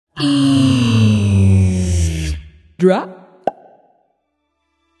Drop.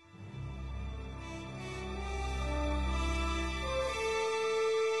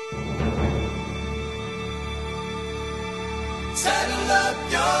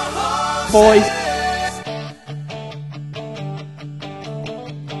 Boys.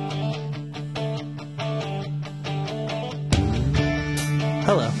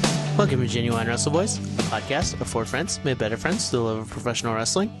 Hello. Welcome to Genuine Wrestle Boys, a podcast of four friends made better friends through the love of professional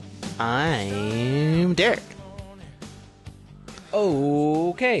wrestling. I'm Derek.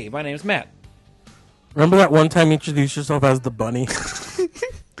 Okay, my name's Matt. Remember that one time you introduced yourself as the bunny?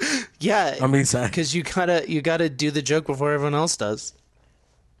 Yeah, I'm Isai. because you gotta do the joke before everyone else does.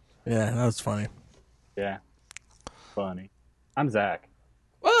 Yeah, that was funny. Yeah. Funny. I'm Zach.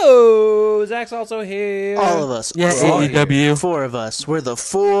 Whoa, Zach's also here. All of us. Yeah, All AEW. Four of us. We're the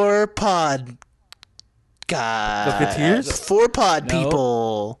four pod guys. The Fatiers? Four pod No.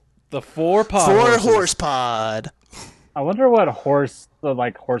 people. The four pod Four horses. horse pod. I wonder what the horse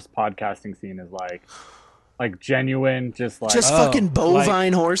podcasting scene is like. Like genuine, just like Just fucking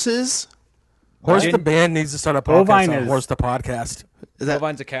bovine horses. Horse Gen- the band needs to start a podcast Bovine on is- Horse the podcast. Is that-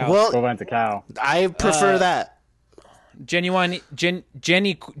 Bovine's a cow. Well, bovine's a cow. I prefer that. Genuine, Gen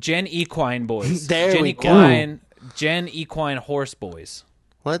Equine boys. There Gen we go. Equine, Gen Equine horse boys.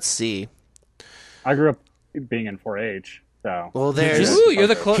 Let's see. I grew up being in 4-H, so Well, there's Ooh, you're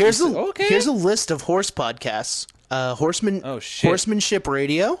the closest. here's a list of horse podcasts. Oh, shit. Horsemanship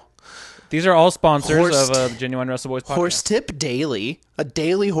Radio, These are all sponsors Horse- of the Genuine Wrestle Boys podcast. Horse Tip Daily, a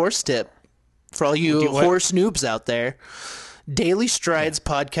daily horse tip for all you what? horse noobs out there. Daily Strides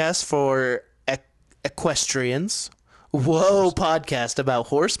podcast for equestrians. Whoa, podcast about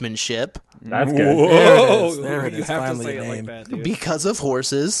horsemanship that's good. There it is. You have to Finally say a it like name. that, dude. because of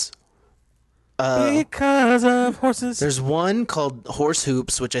horses. Because of horses. There's one called Horse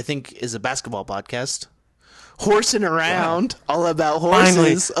Hoops, which I think is a basketball podcast. Horsing around, all about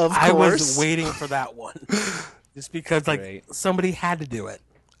Finally, horses, of course. I was waiting for that one. Just because, like, Great. somebody had to do it.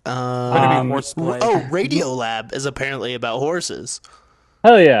 Gonna be horseplay. Oh, Radio Lab is apparently about horses.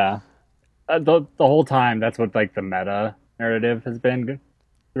 Hell yeah. The whole time, that's what like the meta narrative has been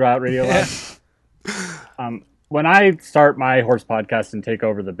throughout Radio Lab. When I start my horse podcast and take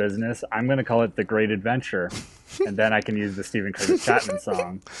over the business, I'm going to call it The Great Adventure. And then I can use the Stephen Curtis Chapman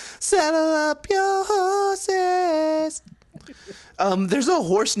song. Saddle up your horses. There's a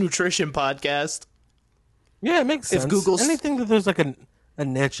horse nutrition podcast. Yeah, it makes sense. If Google's- Anything that there's like a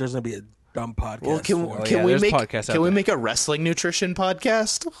niche, there's going to be a dumb podcast. Well, can for. yeah, we there's make podcasts out can we there. make a wrestling nutrition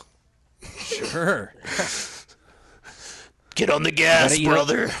podcast? Sure. Get on the gas, Gotta eat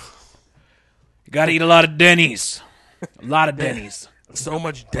brother. You got to eat a lot of Denny's. A lot of Denny's. So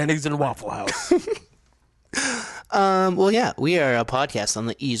much Denny's and Waffle House. Well, yeah, we are a podcast on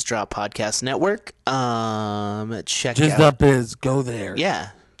the Eavesdrop Podcast Network. Check Just out. up is go there. Yeah,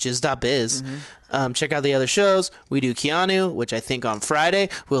 jizz.biz. Check out the other shows. We do Keanu, which I think on Friday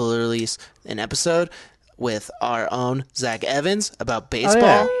we'll release an episode with our own Zach Evans about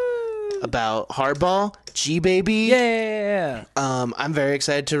baseball, about hardball, G-Baby. Yeah. I'm very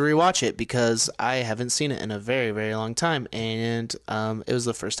excited to rewatch it because I haven't seen it in a very, very long time. And it was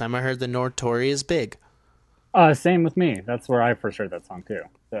the first time I heard the Notorious Big. Same with me. That's where I first heard that song too.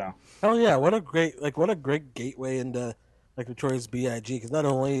 So Hell yeah! What a great gateway into like Notorious B.I.G. Because not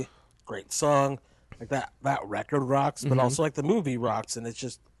only great song, like that record rocks, but also like the movie rocks, and it's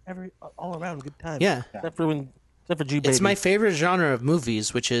just all around good time. Yeah. Except for G Baby. It's my favorite genre of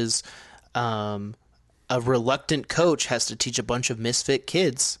movies, which is a reluctant coach has to teach a bunch of misfit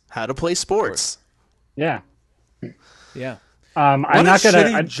kids how to play sports. yeah. Yeah. I'm What not a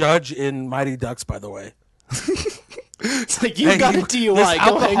shitty gonna. judge in Mighty Ducks, by the way. It's like, you Hey, got a this DUI, go hang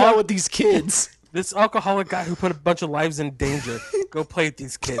alcohol- out with these kids. This alcoholic guy who put a bunch of lives in danger. Go play with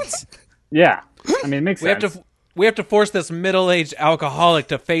these kids. Yeah. I mean, it makes sense. We have to force this middle-aged alcoholic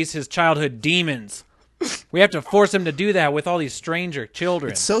to face his childhood demons. We have to force him to do that with all these stranger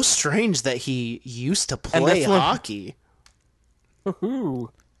children. It's so strange that he used to And play that's what- hockey. Woohoo.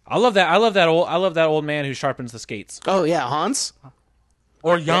 I love that old man who sharpens the skates. Oh, yeah, Hans?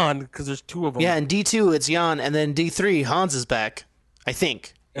 Or Jan, because there's two of them. Yeah, in D2 it's Jan, and then D3 Hans is back, I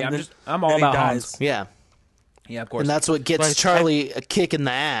think. Yeah, And I'm all then he about dies. Hans. Yeah, Yeah, of course. and that's what gets But Charlie a kick in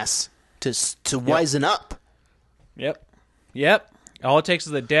the ass to wisen up. Yep. All it takes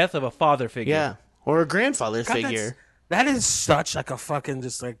is the death of a father figure. Yeah, or a grandfather God, figure. that is such like a fucking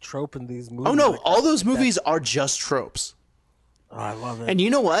just like trope in these movies. Oh no, Like, all those movies are just tropes. oh, I love it. And you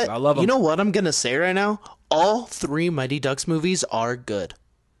know what? I love 'em. You know what I'm gonna say right now? All three Mighty Ducks movies are good.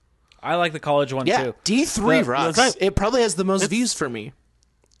 I like the college one Yeah, too. D3 The- rocks. the- It probably has the most views for me.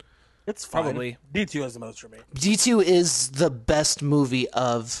 It's fine. Probably. D2 has the most for me. D2 is the best movie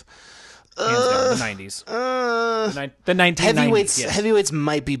of Hands down, the 90s. The 1990s. heavyweights. Yes. Heavyweights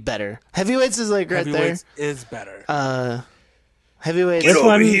might be better. Heavyweights is like right Heavyweights is better. there. Heavyweights. Which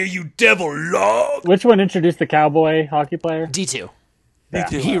one? you devil log! Which one introduced the cowboy hockey player? D2.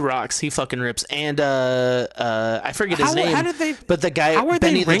 D2. He rocks. He fucking rips. And I forget his name. How did they? But the guy, How are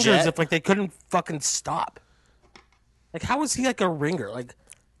Benny they the ringers Jet. if like they couldn't fucking stop? Like, how is he like a ringer? Like,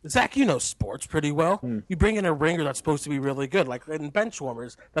 Zach, you know sports pretty well. You bring in a ringer that's supposed to be really good, like in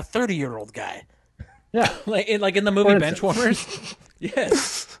Benchwarmers, the 30-year-old guy. Yeah. like in the movie For Benchwarmers?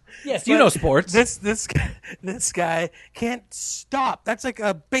 Yes. Yes, you know sports. This guy can't stop. That's like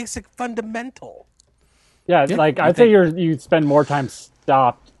a basic fundamental. Yeah, like I'd say you spend more time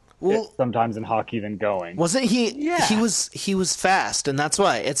stopped Well- sometimes in hockey than going. Wasn't he? Yeah. He was fast, and that's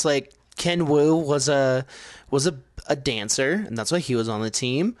why it's like Ken Wu was a dancer, and that's why he was on the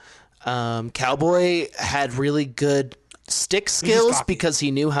team. Cowboy had really good stick skills cocky. because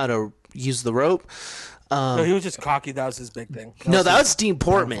he knew how to use the rope. No, he was just cocky. That was his big thing. No, that was Dean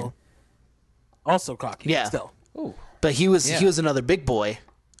Portman, also cocky. Yeah. Still, but he was another big boy.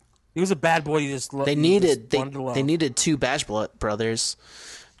 he was a bad boy. He just They needed two Bash brothers.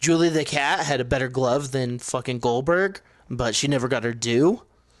 Julie the Cat had a better glove than fucking Goldberg, but she never got her due.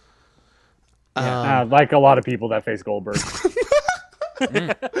 Like a lot of people that face Goldberg.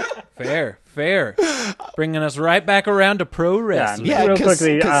 Fair. Bringing us right back around to pro wrestling. Yeah, real 'cause-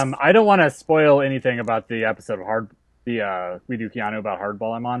 quickly, 'cause- I don't want to spoil anything about the episode of We Do Keanu about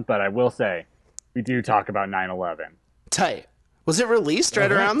Hardball I'm on, but I will say we do talk about 9/11. Tight. Was it released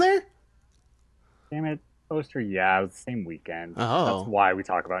right around there? Damn it, poster. Yeah, it was the same weekend. Oh. That's why we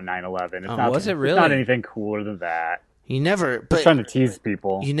talk about 9/11. It's not, was it It's really? not anything cooler than that. You never, Just but trying to tease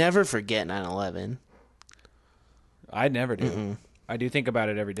people. you never forget 9/11. I never do. I do think about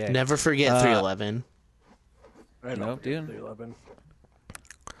it every day. Never forget 3/11. I No, know, dude. 311.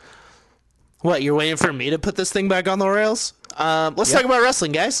 What, you're waiting for me to put this thing back on the rails? Let's talk about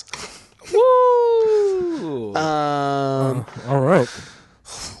wrestling, guys. Woo! All right.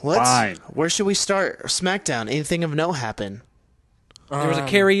 Fine. Where should we start? SmackDown. Anything of note happen? There was a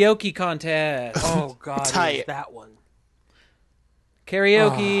karaoke contest. Oh God, Tight. it was that one.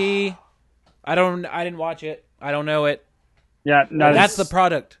 Karaoke. I didn't watch it. I don't know it. Yeah, no, That's the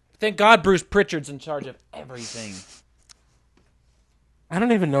product. Thank God Bruce Pritchard's in charge of everything. I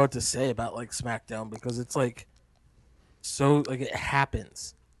don't even know what to say about like SmackDown because it's like so like it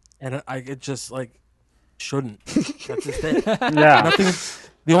happens, and it just like shouldn't. That's just it. yeah. Nothing.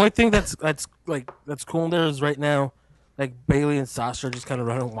 The only thing that's cool in there is right now, like Bailey and Sasha are just kind of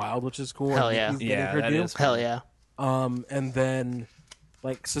running wild, which is cool. Hell and yeah. Nikki's Yeah, getting her that due. is. Hell yeah. And then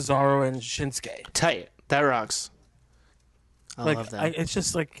like Cesaro and Shinsuke. Tight. That rocks. I Like love that. it's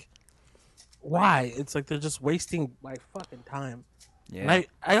just like, why? It's like they're just wasting my fucking time. Yeah. And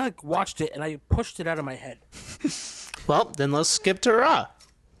I like watched it and I pushed it out of my head. Well, then let's skip to Raw.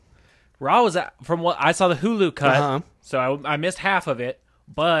 Raw was from what I saw the Hulu cut, Uh-huh. so I missed half of it.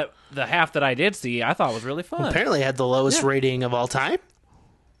 But the half that I did see, I thought was really fun. Apparently had the lowest rating of all time.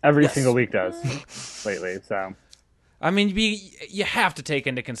 Every single week does lately. So I mean, you have to take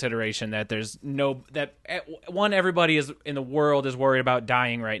into consideration that there's everybody is in the world is worried about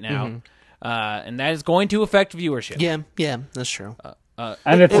dying right now, and that is going to affect viewership. Yeah, that's true.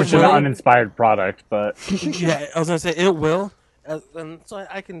 and it's such an will- uninspired product, but Yeah, I was gonna say it will, and so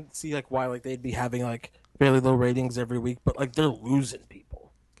I can see like why like they'd be having like fairly low ratings every week, but like they're losing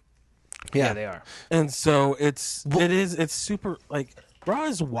people, Yeah, they are. and so it's super like Raw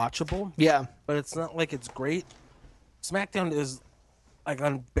is watchable, Yeah. but it's not like it's great. SmackDown is like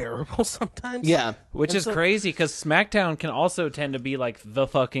unbearable sometimes. Yeah. Which And is so- crazy because SmackDown can also tend to be like the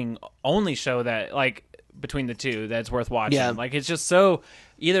fucking only show that like between the two that's worth watching. Yeah. Like it's just so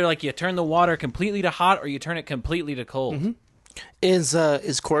either like you turn the water completely to hot or you turn it completely to cold. Is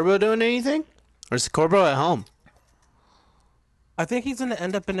Corbo doing anything? Or is Corbo at home? I think he's gonna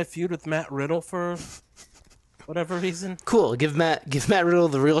end up in a feud with Matt Riddle for whatever reason. Cool. Give Matt Riddle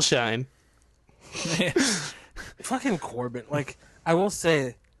the real shine. Fucking Corbin. Like, I will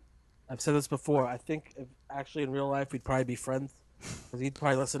say, I've said this before. I think if actually in real life we'd probably be friends because he'd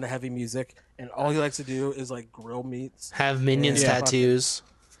probably listen to heavy music, and all he likes to do is like grill meats Have minions Yeah. tattoos.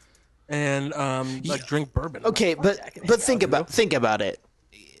 and like drink bourbon. Okay, I'm like, "Fuck, I can but hang think out with about it.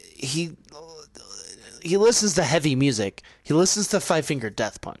 He listens to heavy music. He listens to Five Finger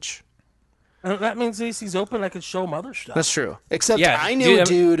Death Punch. you." And that means at least he's open. I could show him other stuff. That's true. Except Yeah, I knew a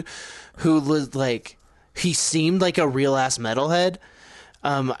dude, dude who was like, he seemed like a real ass metalhead.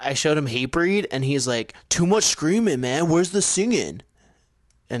 I showed him Hatebreed, and he's like, "Too much screaming, man. Where's the singing?"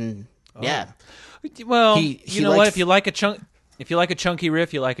 and yeah, Well, He you know liked- what? If you like a chunky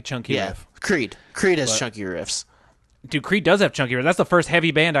riff, you like a chunky yeah. riff. Creed has chunky riffs. Dude, Creed does have chunky riffs. That's the first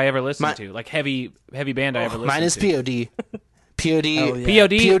heavy band I ever listened My- to. Like heavy band I ever listened Mine is to. POD. POD. Hell yeah.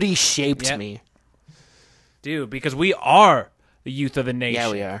 POD, shaped Yeah. me. dude, because we are the youth of the nation.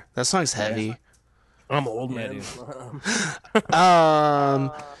 Yeah, we are. That song's heavy. I'm old, Yeah, man. dude.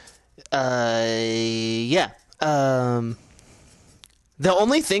 Yeah. The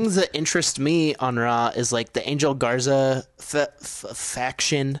only things that interest me on Raw is like the Angel Garza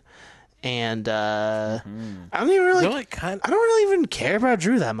faction, and I don't even really. They're like kind. I don't really even care about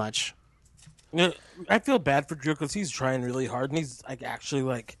Drew that much. You know, I feel bad for Drew because he's trying really hard, and he's like actually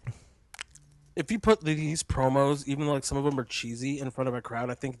like. If you put these promos, even though like some of them are cheesy, in front of a crowd,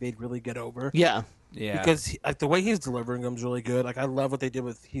 I think they'd really get over. Yeah. Yeah. Because like the way he's delivering them is really good. Like I love what they did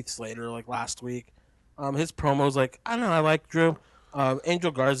with Heath Slater like last week. His promos, like I don't know, I like Drew.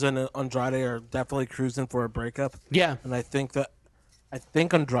 Angel Garza and Andrade are definitely cruising for a breakup, Yeah. and I think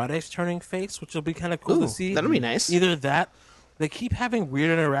Andrade's turning face, which will be kind of cool Ooh, to see. that'll be nice. Either that, they keep having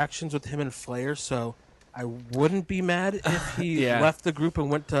weird interactions with him and Flair, so I wouldn't be mad if he Yeah. left the group and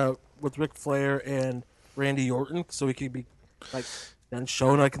went with Ric Flair and Randy Orton, so he could be like then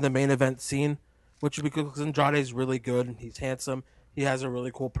shown like in the main event scene, which would be cool because Andrade's really good and he's handsome. He has a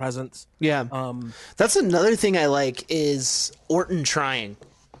really cool presence. Yeah. That's another thing I like is Orton trying.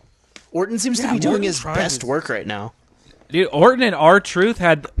 Orton seems to Yeah, be doing Orton his trying best is- work right now. Dude, Orton and R-Truth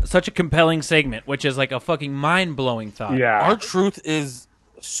had such a compelling segment, which is like a fucking mind-blowing thought. Yeah. Our Truth is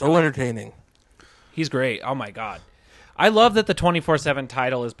so entertaining. He's great. Oh my god. I love that the 24/7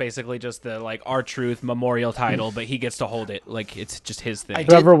 title is basically just the like R-Truth memorial title, but he gets to hold it. Like it's just his thing.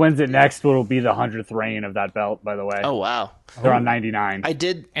 Whoever wins it next will be the 100th reign of that belt, by the way. Oh wow. They're on 99. I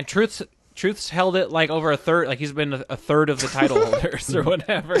did And Truth's held it like over a third. Like he's been a third of the title holders or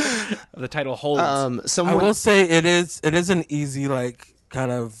whatever. The title holds. I someone will say it is an easy like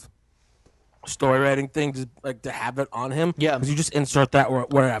kind of story writing thing, just like to have it on him. Yeah. because you just insert that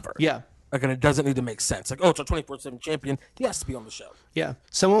wherever. Yeah. Like, and it doesn't need to make sense. Like, oh, it's a 24/7 champion. He has to be on the show. Yeah.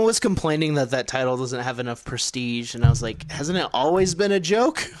 Someone was complaining that title doesn't have enough prestige, and I was like, hasn't it always been a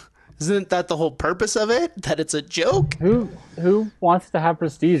joke? Isn't that the whole purpose of it? That it's a joke? Who wants to have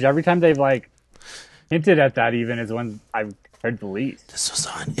prestige? Every time they've like hinted at that, even is when I've heard the least.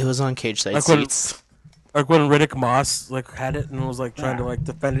 It was on cage side Like when- seats. Like when Riddick Moss like had it and was like trying to like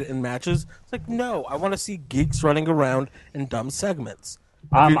defend it in matches. It's like, no, I want to see geeks running around in dumb segments.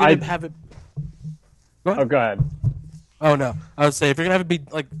 If you're gonna I have it. oh go ahead. Oh no, I would say if you're gonna have it be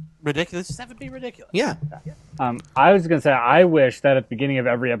like ridiculous, just have it be ridiculous. Yeah. I was gonna say I wish that at the beginning of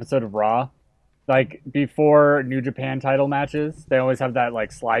every episode of Raw, like before New Japan title matches, they always have that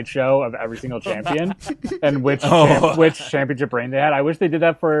like slideshow of every single champion and which championship reign they had. I wish they did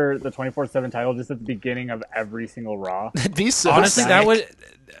that for the 24/7 title just at the beginning of every single Raw. It'd be so honestly, sick.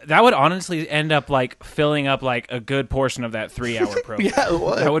 that would honestly end up like filling up like a good portion of that 3-hour program. Yeah, it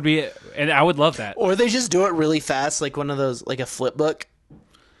would. That would be, and I would love that. Or they just do it really fast, like one of those, like a flip book.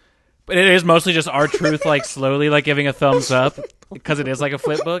 But it is mostly just R-Truth like slowly like giving a thumbs up because it is like a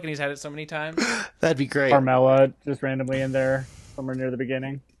flip book and he's had it so many times. That'd be great. Carmella just randomly in there somewhere near the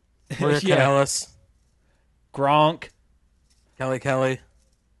beginning. Maria Yeah. Kanellis, Gronk. Kelly.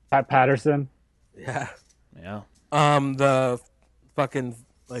 Pat Patterson. Yeah. Yeah. The fucking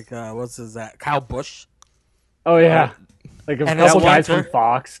like what's his that? Kyle Busch. Oh yeah, like a And couple that guys one- from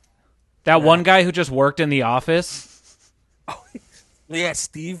Fox. That one guy who just worked in the office. Yeah,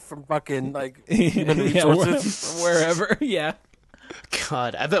 Steve from fucking like human Yeah, resources. wherever. Yeah.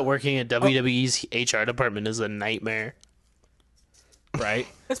 God, I bet working at WWE's HR department is a nightmare. Right.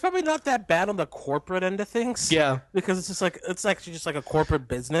 It's probably not that bad on the corporate end of things. Yeah. because it's just like it's actually just like a corporate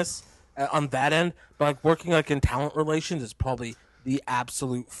business on that end. But like working like in talent relations is probably the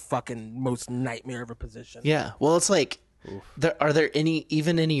absolute fucking most nightmare of a position. Yeah. Well, it's like, are there any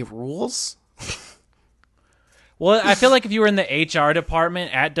rules? Well, I feel like if you were in the HR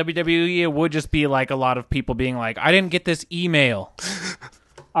department at WWE, it would just be like a lot of people being like, "I didn't get this email."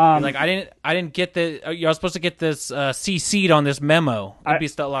 Like I didn't get the. You're supposed to get this CC'd on this memo. It'd be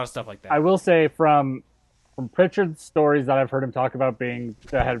a lot of stuff like that. I will say from Pritchard's stories that I've heard him talk about being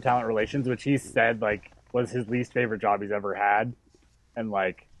the head of talent relations, which he said like was his least favorite job he's ever had, and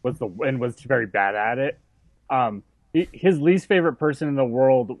like was very bad at it. His least favorite person in the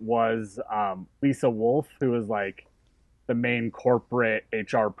world was Lisa Wolf, who was like the main corporate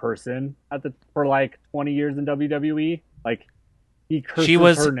HR person for like 20 years in WWE. Like he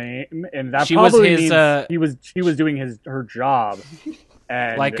curses her name, and that she was probably his, means she was doing her job.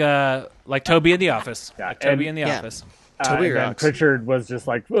 And like Toby in the office. Yeah, Like Toby and- in the yeah. office. Toby and then rocks. Pritchard was just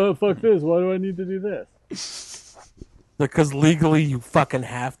like, oh, fuck this. Why do I need to do this? Because legally you fucking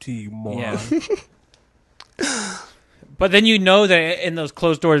have to, you moron. Yeah. But then you know that in those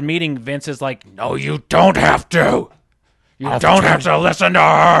closed doors meeting, Vince is like, "No, you don't have to. You don't have to listen to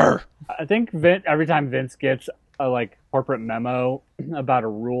her." I think every time Vince gets a corporate memo about a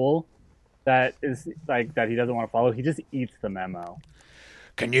rule that is that he doesn't want to follow, he just eats the memo.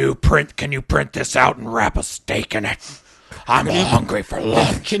 Can you print this out and wrap a steak in it? I'm hungry for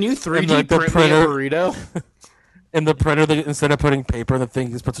lunch. Can you 3D like, the print me a printer- burrito? In the printer, instead of putting paper in the thing,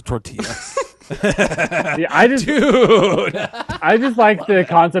 he just puts a tortilla. Yeah, I just like the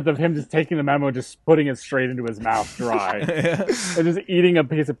concept of him just taking the memo, just putting it straight into his mouth dry, and just eating a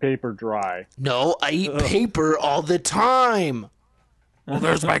piece of paper dry. No, I eat paper all the time. Well,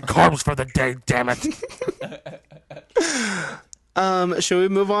 there's my carbs for the day, damn it. Should we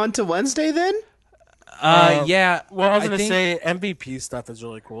move on to Wednesday then? Yeah. Well, I was I going to think- say MVP stuff is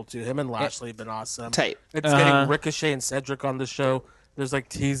really cool, too. Him and Lashley have been awesome. Tight. It's getting Ricochet and Cedric on the show. There's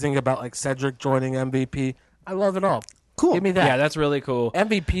teasing about Cedric joining MVP. I love it all. Cool. Give me that. Yeah, that's really cool.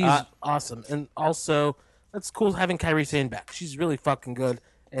 MVP is awesome. And also, that's cool having Kairi Sane back. She's really fucking good.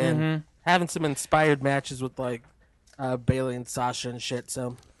 And having some inspired matches with Bayley and Sasha and shit.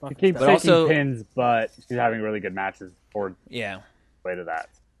 So She keeps But taking also- pins, but she's having really good matches for Yeah. way to that.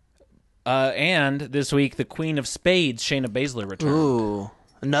 And this week, the Queen of Spades, Shayna Baszler, returned. Ooh,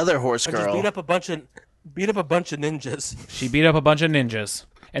 another horse I just girl. beat up a bunch of ninjas. She beat up a bunch of ninjas.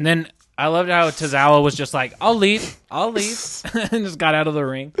 And then I loved how Tozawa was just like, I'll leave, and just got out of the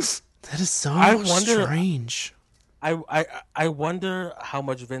ring. That is so I wonder- strange. I wonder how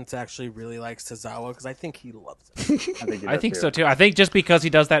much Vince actually really likes Tozawa because I think he loves it. I think so, too. I think just because he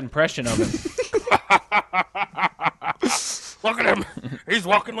does that impression of him. Look at him. He's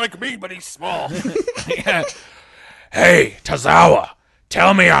walking like me, but he's small. Yeah. Hey, Tozawa,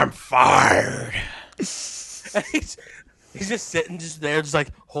 tell me I'm fired. he's just sitting there, just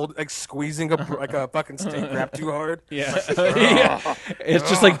squeezing a fucking steak wrap too hard. Yeah. Yeah. It's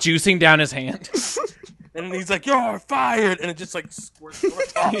just like juicing down his hand. And he's like, "You're fired," and it just squirts.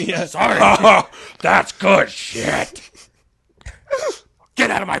 Oh, Yeah. sorry. Oh, that's good shit. Get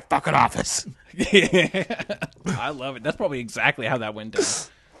out of my fucking office. I love it. That's probably exactly how that went down.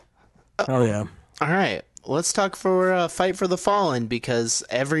 Oh yeah. All right, let's talk for Fight for the Fallen because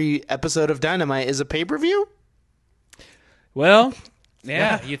every episode of Dynamite is a pay-per-view. Well,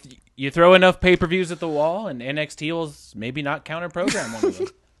 yeah, you throw enough pay-per-views at the wall, and NXT will maybe not counter-program one of them.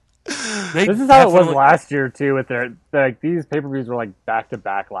 This is how it was last year too. With these pay-per-views were back to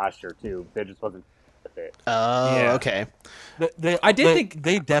back last year too. They just wasn't a fit. Oh, Yeah. okay. I did think-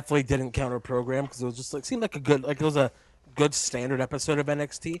 they definitely didn't counter program because it was just seemed like a good it was a good standard episode of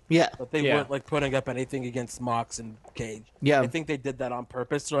NXT. Yeah. But they Yeah. weren't putting up anything against Mox and Cage. Yeah. I think they did that on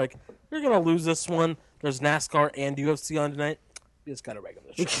purpose. They're like, you're gonna lose this one. There's NASCAR and UFC on tonight. You just gotta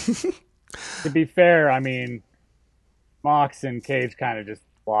regular show. To be fair, I mean, Mox and Cage kind of just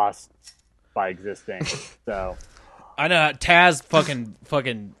lost by existing. So I know Taz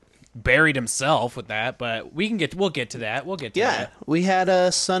fucking buried himself with that, but we'll get to that. We'll get to Yeah, that. we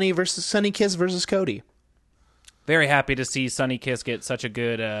had Sonny Kiss versus Cody. Very happy to see Sonny Kiss get such a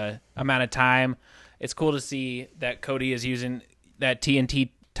good amount of time. It's cool to see that Cody is using that TNT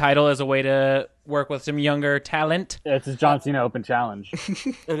title as a way to work with some younger talent. yeah, it's his John Cena Open Challenge.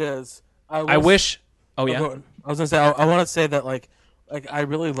 It is. I wish. Oh yeah. I was gonna say. I want to say that I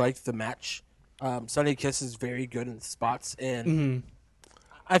really liked the match. Sonny Kiss is very good in spots, and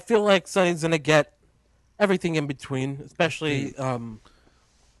I feel like Sonny's gonna get everything in between, especially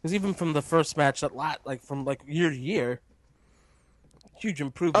because even from the first match, from year to year, huge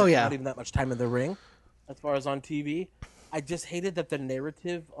improvement. Oh, yeah. Not even that much time in the ring, as far as on TV. I just hated that the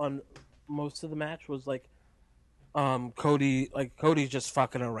narrative on most of the match was Cody's just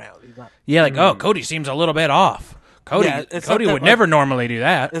fucking around. He's not. Yeah, oh, Cody seems a little bit off. Cody Yeah, it's Cody not that, would never normally do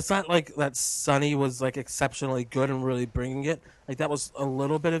that. It's not like that Sonny was exceptionally good and really bringing it. That was a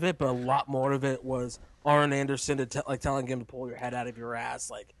little bit of it, but a lot more of it was Arn Anderson telling him to pull your head out of your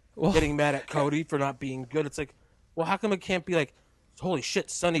ass, getting mad at Cody for not being good. It's well, how come it can't be holy shit,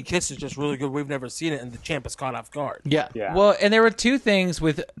 Sonny Kiss is just really good. We've never seen it, and the champ is caught off guard. Yeah. Yeah. Well, and there were two things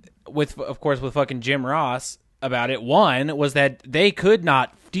with of course with fucking Jim Ross about it. One was that they could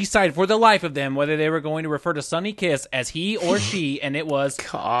not decide for the life of them whether they were going to refer to Sonny Kiss as he or she, and it was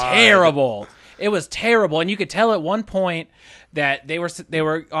terrible. It was terrible, and you could tell at one point that they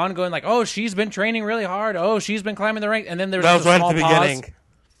were on going oh, she's been training really hard. Oh, she's been climbing the ranks, and then there was That was a right small at the pause. beginning.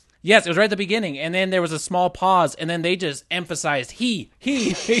 Yes, it was right at the beginning, and then there was a small pause, and then they just emphasized he.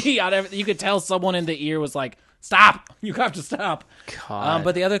 Out of, you could tell someone in the ear was like, Stop! You have to stop. God.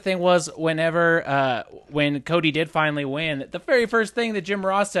 But the other thing was when Cody did finally win, the very first thing that Jim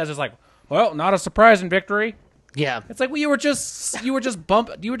Ross says is like, "Well, not a surprising victory." Yeah. It's like, well, you were just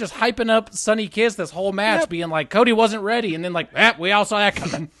hyping up Sonny Kiss this whole match, being like Cody wasn't ready, and then like, we all saw that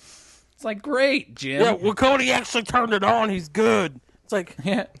coming. It's like, great, Jim. Yeah, well, Cody actually turned it on. He's good. It's like,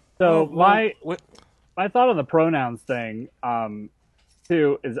 Yeah. So my thought on the pronouns thing,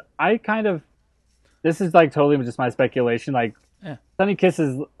 too, is I kind of, this is like totally just my speculation. Like, Sonny Kiss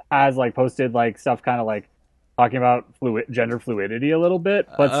has like posted like stuff kind of like talking about gender fluidity a little bit,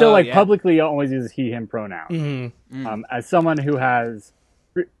 but still publicly always uses he, him pronouns. As someone who has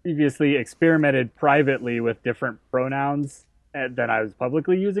previously experimented privately with different pronouns than I was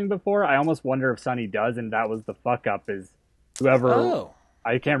publicly using before, I almost wonder if Sonny does, and that was the fuck up, is whoever,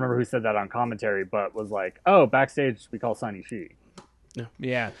 I can't remember who said that on commentary, but was like, oh, backstage we call Sonny she.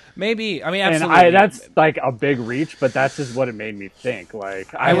 Yeah, maybe. I mean, absolutely. And that's like a big reach, but that's just what it made me think. Like,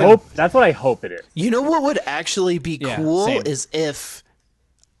 hope that's what I hope it is. You know what would actually be cool same. is if,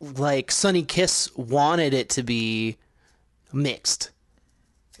 like, Sonny Kiss wanted it to be mixed.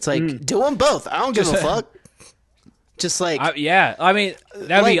 It's like, do them both. I don't give a fuck. Just like, I mean,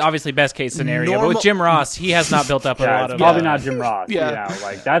 that'd be obviously best case scenario. But with Jim Ross, he has not built up a lot of. Probably not Jim Ross. Yeah.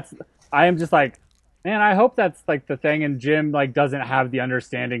 Like that's. I am just like, man, I hope that's like the thing, and Jim like doesn't have the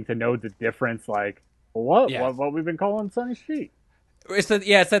understanding to know the difference. Like, what we've been calling Sonny she. It's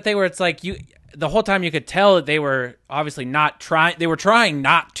that thing where it's like the whole time you could tell that they were obviously not trying. They were trying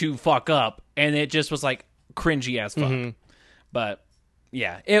not to fuck up, and it just was like cringy as fuck. But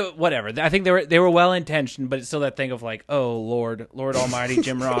yeah, whatever. I think they were well intentioned, but it's still that thing of like, oh Lord Almighty,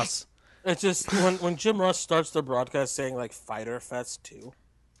 Jim Ross. it's just when Jim Ross starts the broadcast saying like Fighter Fest 2.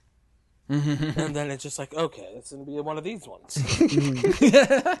 And then it's just like, okay, it's going to be one of these ones. Go.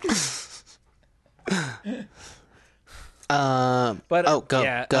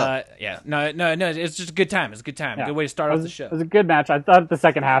 No, it's just a good time. It's a good time. Yeah. Good way to start off the show. It was a good match. I thought the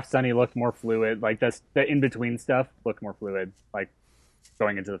second half, Sonny looked more fluid. Like the in between stuff looked more fluid. Like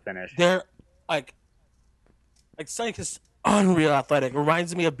going into the finish. They're like Sonny is unreal athletic.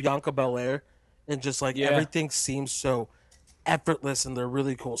 Reminds me of Bianca Belair, and just like everything seems so effortless, and they're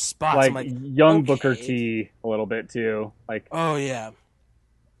really cool spots. Like young Booker T a little bit too. Like, oh yeah,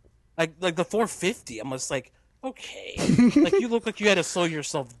 like the 450. I'm just like, okay, like you look like you had to slow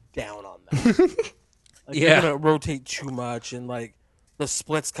yourself down on that. Like, you're gonna rotate too much, and like the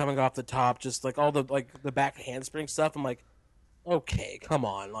splits coming off the top, just like all the the back handspring stuff. I'm like, okay, come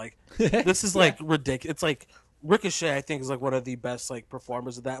on, like this is like ridiculous. It's like Ricochet, I think, is like one of the best like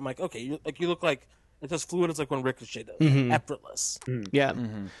performers of that. I'm like, okay, you look like it's as fluid as like when Ricochet does, effortless. Yeah.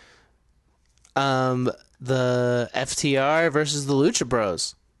 The FTR versus the Lucha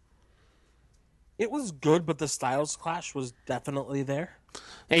Bros. It was good, but the Styles clash was definitely there.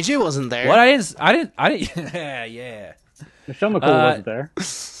 AJ wasn't there. What I didn't. Yeah. Michelle McCool wasn't there.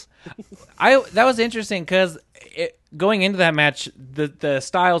 That was interesting because going into that match, the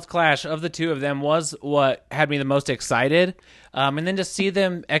Styles clash of the two of them was what had me the most excited. And then to see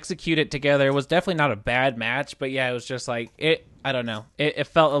them execute it together was definitely not a bad match. But yeah, it was just like I don't know. It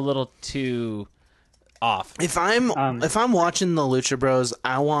felt a little too off. If I'm watching the Lucha Bros,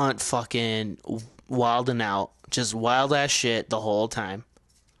 I want fucking Wild and Out, just wild ass shit the whole time.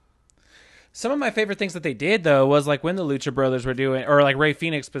 Some of my favorite things that they did though was like when the Lucha Brothers were doing, or like Rey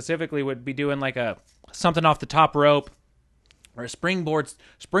Fenix specifically would be doing like a something off the top rope or a springboard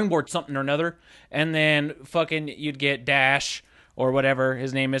something or another, and then fucking you'd get Dash or whatever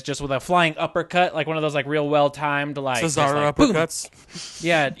his name is, just with a flying uppercut, like one of those like real well timed like Cesaro uppercuts.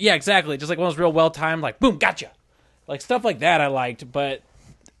 Yeah, exactly, just like one of those real well timed like boom, gotcha, like stuff like that I liked, but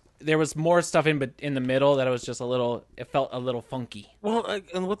there was more stuff in the middle that it was just it felt a little funky. Well,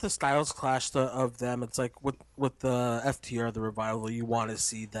 and with the Styles clash of them, it's like with the FTR, the Revival, you want to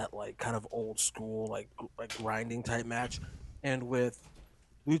see that like kind of old school like grinding type match, and with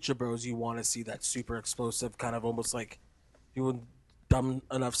Lucha Bros, you want to see that super explosive kind of almost like doing dumb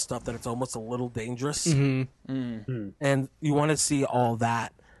enough stuff that it's almost a little dangerous, and you want to see all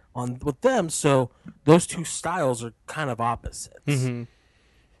that with them. So those two styles are kind of opposites.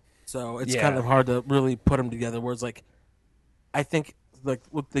 So it's kind of hard to really put them together. Whereas, like, I think, like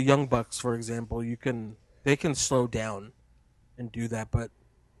with the Young Bucks, for example, they can slow down and do that, but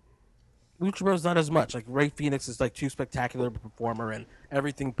Lucha Bros not as much. Like Rey Fenix is like too spectacular of a performer, and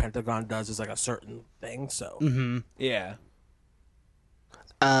everything Pentagon does is like a certain thing. So Yeah.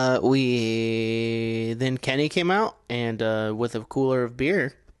 Then Kenny came out and with a cooler of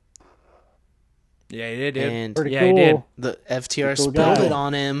beer. Yeah, he did. And Pretty yeah, cool. he did. the FTR Cool spilled guy. it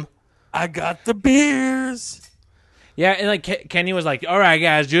on him. I got the beers. Yeah, and like Kenny was like, "All right,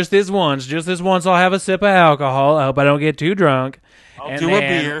 guys, just this once. I'll have a sip of alcohol. I hope I don't get too drunk." I'll do a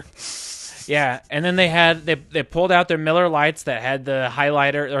beer. Yeah, and then they pulled out their Miller Lights that had the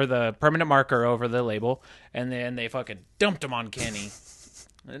highlighter or the permanent marker over the label, and then they fucking dumped them on Kenny.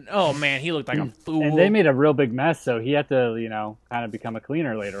 And, oh man, he looked like a fool. And they made a real big mess, so he had to, kind of become a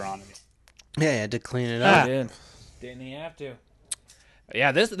cleaner later on. Yeah, he had to clean it up. Didn't he have to?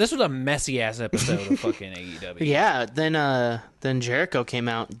 Yeah, this was a messy ass episode of fucking AEW. Yeah, then Jericho came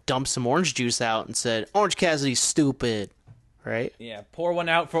out, dumped some orange juice out, and said, "Orange Cassidy's stupid." Right? Yeah, pour one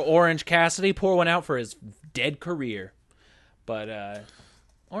out for Orange Cassidy, pour one out for his dead career. But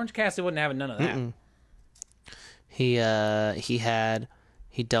Orange Cassidy wasn't having none of that. He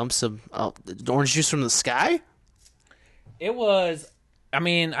dumped some orange juice from the sky? It was, I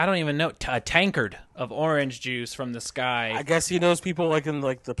don't even know, a tankard of orange juice from the sky. I guess he knows people like in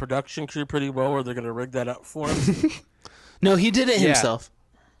like the production crew pretty well, where they're gonna rig that up for him. No, he did it himself.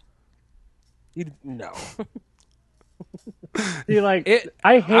 No. See, like It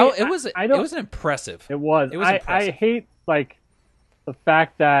was impressive. It was. impressive. I hate like the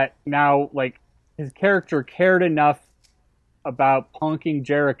fact that now like his character cared enough about punking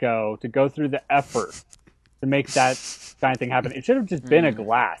Jericho to go through the effort to make that kind of thing happen. It should have just been a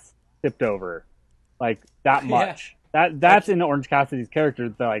glass tipped over, like that much. That's in Orange Cassidy's character,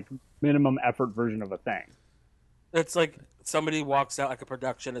 the like minimum effort version of a thing. It's like somebody walks out, like a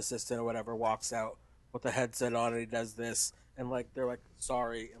production assistant or whatever, walks out with a headset on and he does this, and like they're like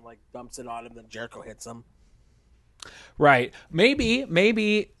sorry, and like dumps it on him. Then Jericho hits him. Right.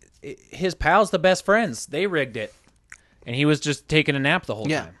 Maybe his pals, the best friends, they rigged it, and he was just taking a nap the whole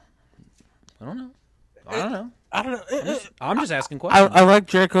time. I don't know. I'm just asking questions. I like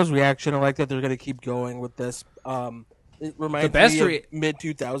Jericho's reaction. I like that they're going to keep going with this. It reminds me of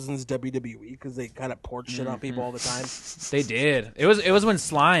mid-2000s WWE because they kind of poured shit on people all the time. They did. It was when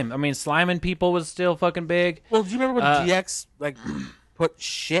Slime. Slime and people was still fucking big. Well, do you remember when DX like put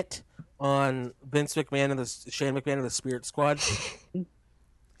shit on Vince McMahon and Shane McMahon and the Spirit Squad?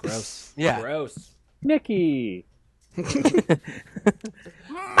 Gross. Yeah. Gross. Nikki.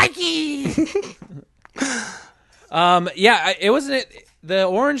 Mikey. It wasn't. The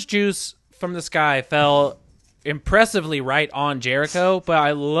orange juice from the sky fell impressively right on Jericho, but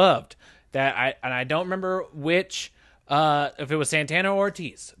I loved that. I don't remember which, if it was Santana or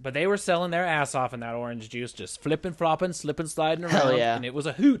Ortiz, but they were selling their ass off in that orange juice, just flipping, flopping, slipping, sliding around. Hell yeah. And it was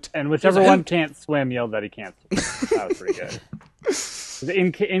a hoot. And whichever one can't swim yelled that he can't swim. That was pretty good.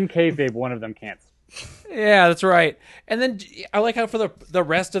 In kayfabe, one of them can't swim. Yeah, that's right. And then I like how for the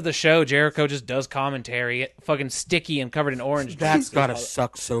rest of the show, Jericho just does commentary, fucking sticky and covered in orange. That's gotta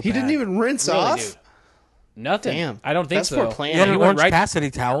suck so bad. He didn't even rinse off? Dude. Nothing. Damn. I don't think That's so. more planned. He had an went Orange Cassidy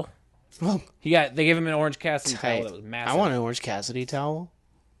towel. They gave him an Orange Cassidy towel that was massive. I want an Orange Cassidy towel.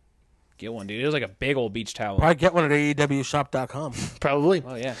 Get one, dude. It was like a big old beach towel. Probably get one at AEWshop.com. Probably.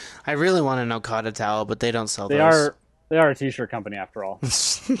 Oh, yeah. I really want an Okada towel, but they don't sell those. They are a t-shirt company after all.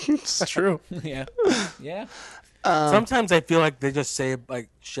 It's true. Yeah. Yeah. Sometimes I feel like they just say like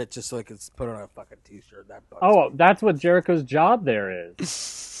shit just so like it's put on a fucking t-shirt. That bugs me. That's what Jericho's job there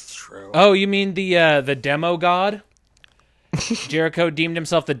is. True. Oh, you mean the demo god? Jericho deemed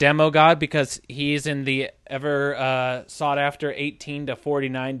himself the demo god because he's in the ever sought after 18 to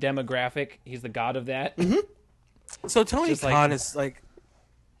 49 demographic. He's the god of that. Mm-hmm. So Tony Just Khan is like,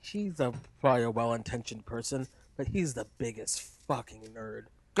 he's probably a well-intentioned person, but he's the biggest fucking nerd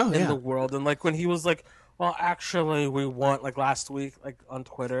in the world. And like when he was like, well, actually, we want like last week, like on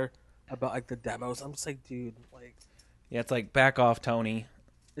Twitter about like the demos. I'm just like, dude, like, Yeah, it's like back off, Tony.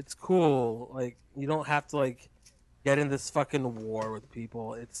 it's cool. Like you don't have to like get in this fucking war with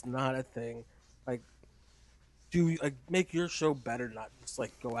people. It's not a thing. Like, make your show better, not just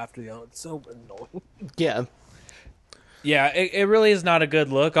like go after the other. It's so annoying. Yeah. Yeah, it really is not a good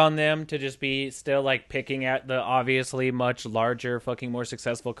look on them to just be still like picking at the obviously much larger, fucking more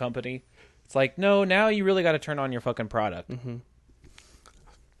successful company. It's like, no, now you really got to turn on your fucking product. Mm-hmm.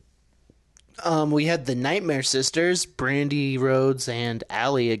 We had the Nightmare Sisters, Brandy Rhodes and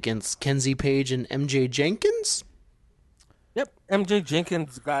Allie against Kenzie Page and MJ Jenkins. Yep, MJ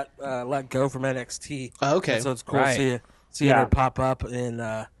Jenkins got let go from NXT. Oh, okay. And so it's cool seeing her pop up in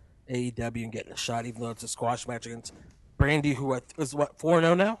AEW and getting a shot, even though it's a squash match against Brandy, who is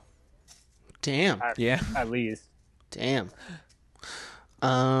 4-0 now. Damn. At least. Damn.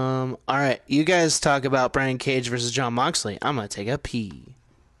 All right, you guys talk about Brian Cage versus Jon Moxley. I'm gonna take a pee.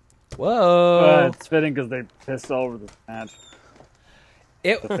 Whoa! It's fitting because they pissed all over the match.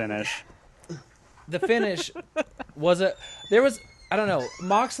 The finish. The finish was I don't know.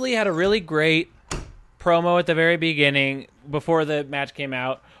 Moxley had a really great promo at the very beginning before the match came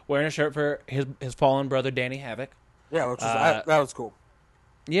out, wearing a shirt for his fallen brother Danny Havoc. Yeah, which was that was cool.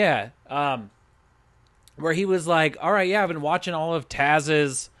 Yeah, where he was like, "All right, yeah, I've been watching all of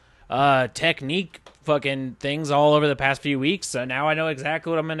Taz's technique fucking things all over the past few weeks, so now I know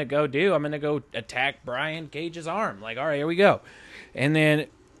exactly what I'm gonna go do. I'm gonna go attack Brian Cage's arm. Like, all right, here we go." And then,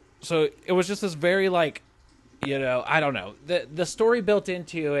 so it was just this very like, I don't know. The story built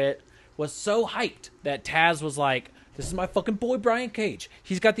into it was so hyped that Taz was like, "This is my fucking boy Brian Cage.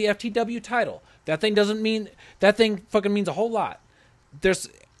 He's got the FTW title. That thing fucking means a whole lot. There's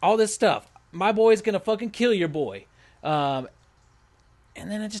all this stuff. My boy's gonna fucking kill your boy." And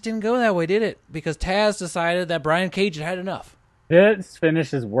then it just didn't go that way, did it? Because Taz decided that Brian Cage had enough. This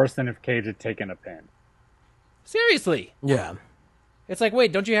finish is worse than if Cage had taken a pin. Seriously. Yeah. It's like,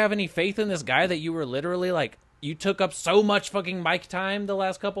 wait, don't you have any faith in this guy that you were literally like, you took up so much fucking mic time the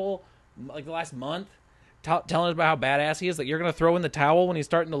last month, telling us about how badass he is, that you're going to throw in the towel when he's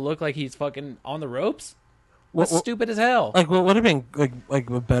starting to look like he's fucking on the ropes? That's stupid as hell. Like, what would have been like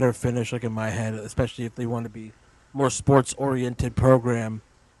a better finish, like in my head, especially if they want to be more sports-oriented program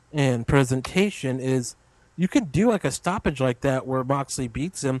and presentation, is you could do like a stoppage like that where Moxley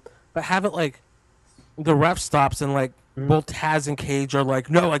beats him, but have it like the ref stops and like both Taz and Cage are like,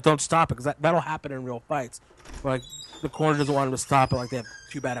 no, like don't stop it, because that'll happen in real fights. Like the corner doesn't want him to stop it, like they have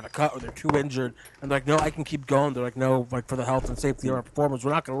too bad of a cut or they're too injured, and they're like, no, I can keep going. They're like, no, like for the health and safety of our performers,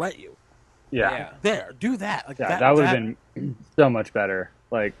 we're not going to let you. Yeah. There, do that. Like that would have been so much better.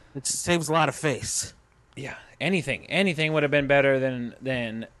 Like, it saves a lot of face. Yeah, anything would have been better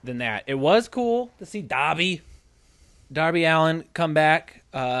than that. It was cool to see Darby Allin come back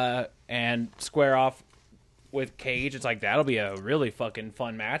and square off with Cage. It's like, that'll be a really fucking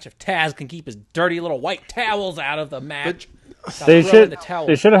fun match if Taz can keep his dirty little white towels out of the match. They should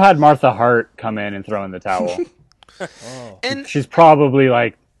have had Martha Hart come in and throw in the towel. And she's probably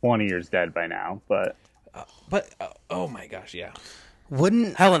like 20 years dead by now, but oh my gosh, yeah.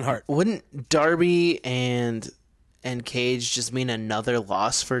 Wouldn't Helen Hart? Wouldn't Darby and Cage just mean another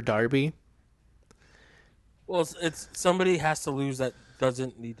loss for Darby? Well, it's somebody has to lose that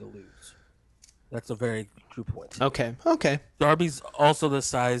doesn't need to lose. That's a very true point. Okay. Darby's also the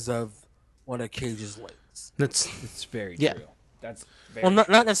size of one of Cage's legs. It's very yeah. true. That's very Well, not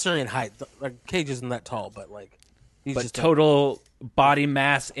necessarily in height. Like Cage isn't that tall, but like he's but just total body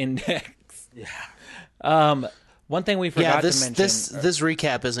mass index. Yeah. One thing we forgot to mention. This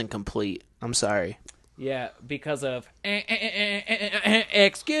recap isn't complete. I'm sorry. Yeah, because of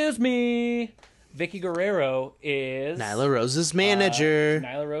excuse me, Vicky Guerrero is Nyla Rose's manager.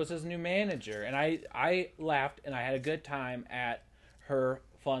 Nyla Rose's new manager, and I laughed and I had a good time at her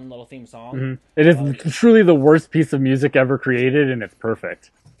fun little theme song. Mm-hmm. It is truly the worst piece of music ever created, and it's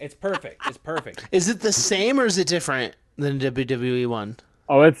perfect. It's perfect. It's perfect. Is it the same or is it different than the WWE one?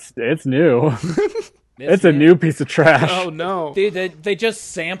 Oh, it's new. It's a new piece of trash. Oh no! They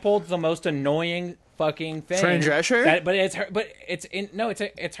just sampled the most annoying fucking thing. Fran Drescher?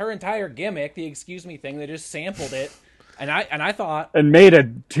 It's her entire gimmick. The excuse me thing. They just sampled it, and I thought and made a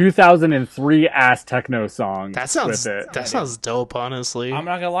 2003 ass techno song. That sounds with it. that sounds dope. Honestly, I'm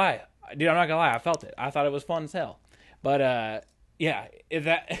not gonna lie, dude. I'm not gonna lie. I felt it. I thought it was fun as hell. But yeah,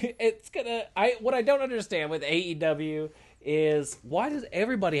 what I don't understand with AEW is, why does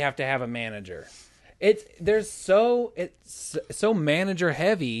everybody have to have a manager? It's so manager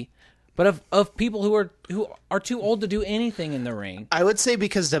heavy, but of people who are too old to do anything in the ring. I would say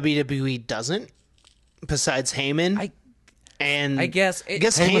because WWE doesn't. Besides Heyman, I guess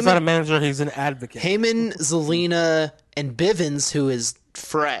Heyman's not a manager; he's an advocate. Heyman, Zelina, and Bivens, who is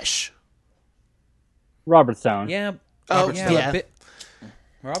fresh. Robert Stone. Yeah. Oh, yeah. yeah.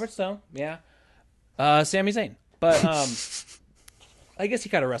 Robert Stone. Yeah. Sami Zayn. But I guess he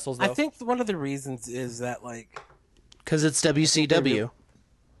kind of wrestles, though. I think one of the reasons is that, like, because it's WCW.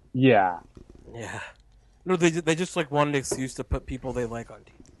 Yeah. Yeah. No, they just like want an excuse to put people they like on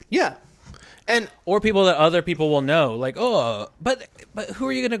TV. Yeah, or people that other people will know, like, oh, but who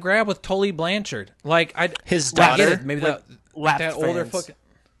are you going to grab with Tully Blanchard? Like, his daughter, maybe like, that older fucking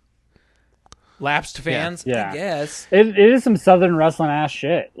lapsed fans. Yeah. I guess It is some Southern wrestling ass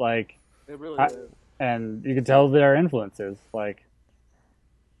shit. Like, It really is. and you can tell their influences. Like,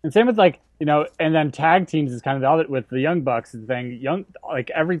 and same with like, and then tag teams is kind of the other with the Young Bucks thing. Like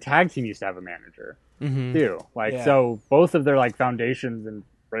every tag team used to have a manager too. Like, so both of their like foundations and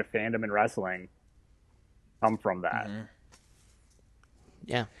fandom and wrestling come from that. Mm-hmm.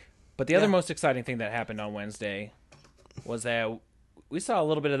 Yeah. But the other most exciting thing that happened on Wednesday was that we saw a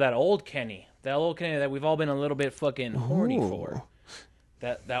little bit of that old Kenny that we've all been a little bit fucking horny for.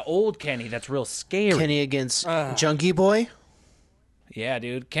 that old Kenny that's real scary. Kenny against Junkie Boy. Yeah,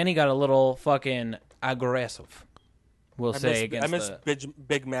 dude. Kenny got a little fucking aggressive. We'll say against. I miss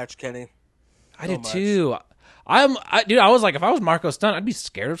big match Kenny. I did too. Dude. I was like, if I was Marco Stunt, I'd be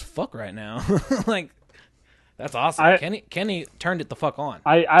scared as fuck right now. Like, that's awesome. Kenny turned it the fuck on.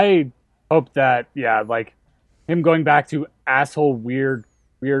 I hope that like him going back to asshole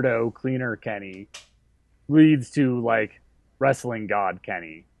weirdo cleaner Kenny leads to like wrestling god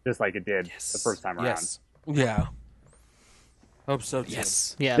Kenny, just like it did the first time around. Yes. Yeah. Hope so too.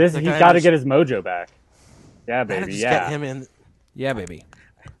 Yes. Yeah. He's got to get his mojo back. Yeah, baby. Just Yeah. get him in. Yeah, baby.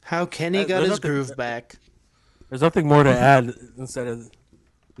 How Kenny got his groove back. There's nothing more to add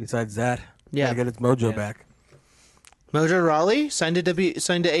besides that. Yeah. Gotta get its mojo back. Mojo Rawley signed to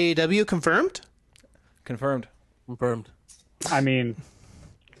AEW, confirmed? Confirmed. Confirmed. I mean,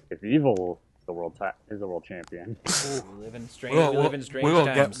 if Evil is the world champion, We live in strange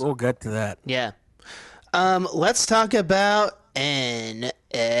times. We'll get to that. Yeah. Let's talk about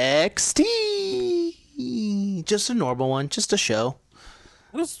NXT. Just a normal one, just a show.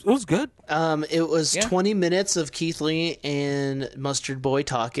 It was good. It was 20 minutes of Keith Lee and Mustard Boy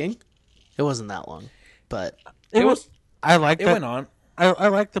talking. It wasn't that long, but It was. I liked It that. went on. I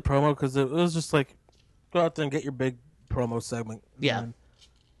liked the promo because it was just like go out there and get your big promo segment. Yeah.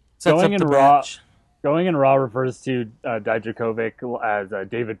 Sets Going up in the Raw. match. Going in Raw refers to Dijakovic as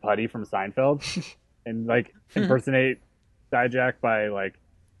David Putty from Seinfeld, and like impersonate Dijak by like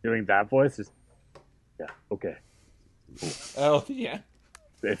doing that voice. Just okay. Oh yeah.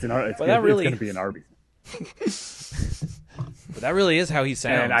 It's that going really- to be an Arby's, But that really is how he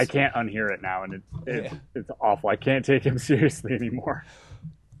sounds. and I can't unhear it now, and it's awful. I can't take him seriously anymore.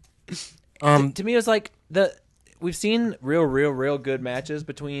 To me, it was like we've seen real good matches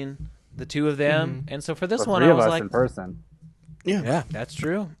between the two of them, and so for this The one, three I of was us like, in person. Yeah. That's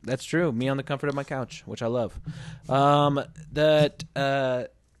true. Me on the comfort of my couch, which I love. But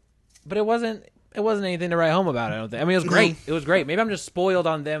it wasn't anything to write home about. I don't think. I mean, it was great. It was great. Maybe I'm just spoiled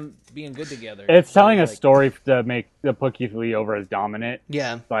on them being good together. It's telling a like, story to put Keith Lee over as dominant.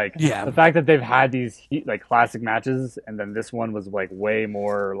 yeah. Like Yeah. the fact that they've had these like classic matches, and then this one was like way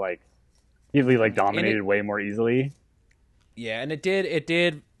more like Keith Lee like dominated way more easily. Yeah, and it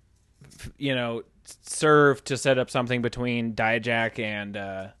did, serve to set up something between Dijak and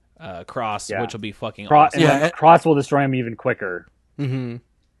Cross, Yeah. which will be fucking awesome. And then Cross will destroy him even quicker. Mm-hmm.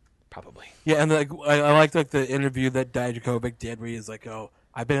 Probably. Yeah, and like I liked like the interview that Dijakovic did, where he's like, "Oh,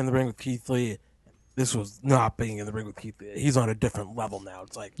 I've been in the ring with Keith Lee. This was not being in the ring with Keith Lee. He's on a different level now."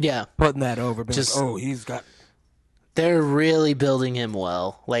 It's like putting that over, being Just- like, "Oh, he's got." They're really building him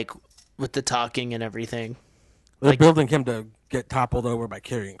well, like with the talking and everything. They're building him to get toppled over by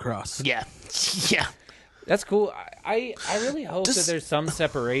Karrion Kross. Yeah. Yeah. That's cool. I really hope Just- that there's some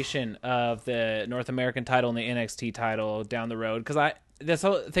separation of the North American title and the NXT title down the road, because this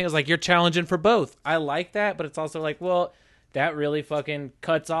whole thing is like you're challenging for both. I like that, but it's also like, well, that really fucking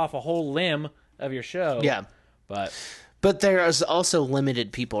cuts off a whole limb of your show. Yeah. But But there's also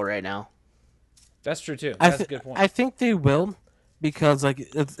limited people right now. that's true too. That's a good point. I think they will, because like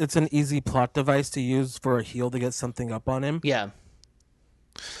it's an easy plot device to use for a heel to get something up on him. Yeah.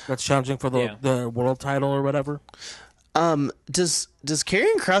 That's challenging for the world title or whatever. Does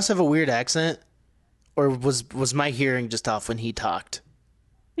Karrion Kross have a weird accent, or was my hearing just off when he talked?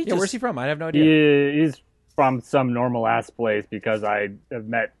 Where's he from? I have no idea. He's from some normal ass place because I have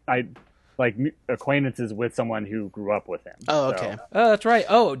met acquaintances with someone who grew up with him. Oh, So, okay. Oh, that's right.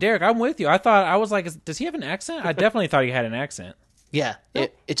 Oh, Derek, I'm with you. I was like, does he have an accent? I definitely thought he had an accent. Yeah.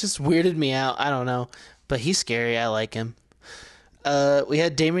 It just weirded me out. I don't know, but he's scary. I like him. We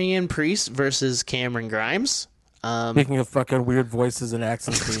had Damian Priest versus Cameron Grimes. Speaking of fucking weird voices and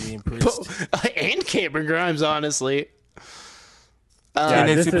accents, Damian Priest. And Cameron Grimes, honestly. yeah,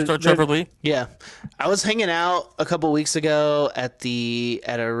 TNA this Superstar is- Trevor Lee. Yeah, I was hanging out a couple weeks ago at a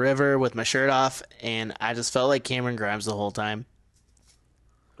river with my shirt off, and I just felt like Cameron Grimes the whole time.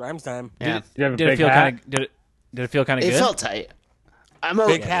 Grimes time. Yeah, You have a Did it big feel hat? kind of did it feel kind of it good? felt tight.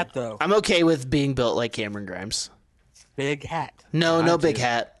 Big hat though. I'm okay with being built like Cameron Grimes. Big hat. No big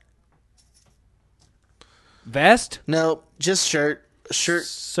hat. Vest? No, just shirt. Shirt.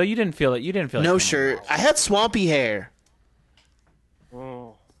 So you didn't feel it. You didn't feel No like shirt. I had swampy hair.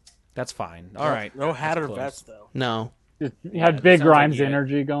 That's fine. All right. No hat That's or close. vest though. No. You had big sounds like Grimes you-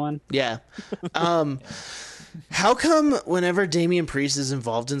 energy going. Yeah. How come whenever Damian Priest is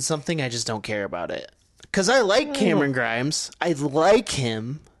involved in something, I just don't care about it? Because I like Cameron Grimes. I like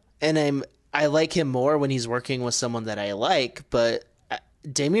him, and I like him more when he's working with someone that I like. But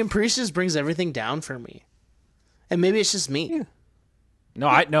Damian Priest just brings everything down for me, and maybe it's just me. No,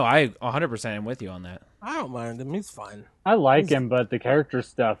 I 100% am with you on that. I don't mind him. He's fine. I like him, but the character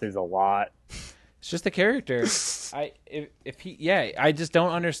stuff is a lot. It's just the character. I just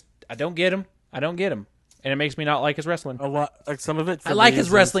don't understand. I don't get him. And it makes me not like his wrestling. A lot, like some of it. I like his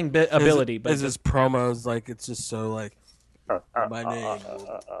wrestling ability, but his promos, like it's just so like my name.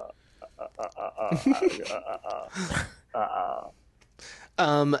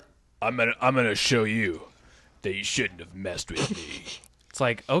 I'm gonna show you that you shouldn't have messed with me. It's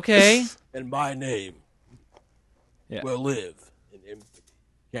like, okay. And my name will live in infamy.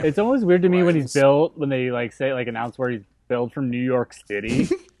 Yeah. It's always weird to me when he's built, when they like say like announce where he's built from New York City,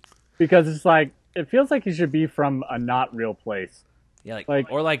 because it's like it feels like he should be from a not real place. Yeah,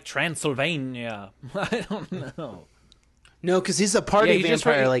 like Transylvania. I don't know. No, because he's a party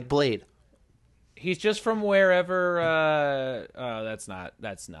vampire like Blade. He's just from wherever. That's not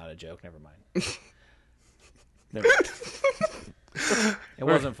a joke. Never mind. It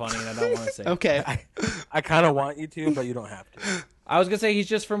wasn't funny, and I don't want to say. Okay, I kind of want you to, but you don't have to. I was gonna say he's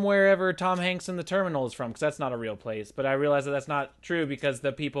just from wherever Tom Hanks in The Terminal is from, because that's not a real place. But I realize that that's not true because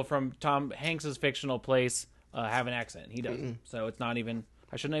the people from Tom Hanks's fictional place have an accent. He doesn't, so it's not even.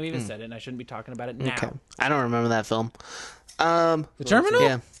 I shouldn't have even said it, and I shouldn't be talking about it now. Okay. I don't remember that film. The Terminal?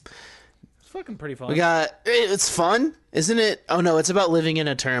 Yeah. It's fucking pretty fun. It's fun, isn't it? Oh no, it's about living in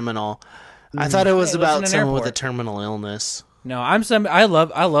a terminal. I thought it was about someone with a terminal illness. No, I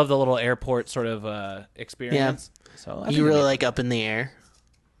love the little airport sort of experience. Yeah. So you really like Up in the Air?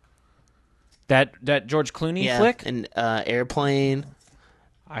 That George Clooney flick? And Airplane.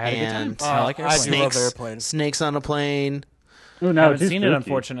 I had a good time. I like Airplane. I do love Airplane. Snakes on a Plane. Oh, no, I haven't seen it,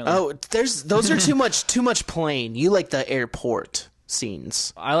 unfortunately. Oh, those are too much plane. You like the airport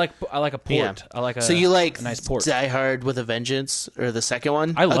scenes. I like a port. Yeah. I like a you like a nice port. Die Hard with a Vengeance, or the second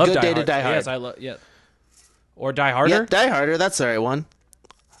one? I love A Good Die Day Hard. to Die Hard. Yes, I love Or Die Harder. Yeah, Die Harder. That's the right one.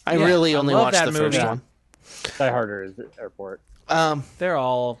 I really only watched the first one. Die Harder is airport. They're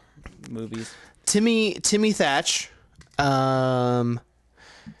all movies. Timmy Thatch.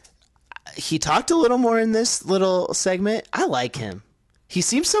 He talked a little more in this little segment. I like him. He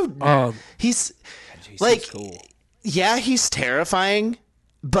seems so. He's like, cool. Yeah, he's terrifying,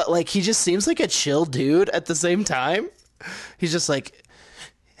 but like he just seems like a chill dude at the same time. He's just like,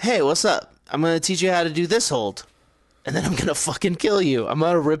 hey, what's up? I'm gonna teach you how to do this hold, and then I'm gonna fucking kill you. I'm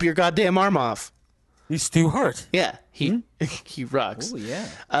gonna rip your goddamn arm off. He's Stu Hart. Yeah, he rocks. Oh yeah.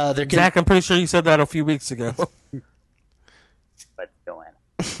 Zach, I'm pretty sure you said that a few weeks ago. But Joanna.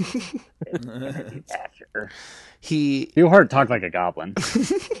 Stu Hart talked like a goblin.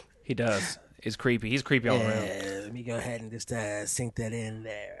 He does. He's creepy. He's creepy all around. Let me go ahead and just sink that in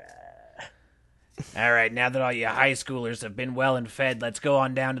there. All right, now that all you high schoolers have been well and fed, let's go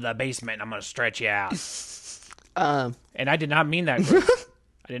on down to the basement. And I'm going to stretch you out. And I did not mean that.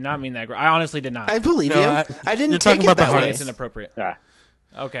 I did not mean that. I honestly did not. I believe you. I didn't take it that way. It's inappropriate. Yeah.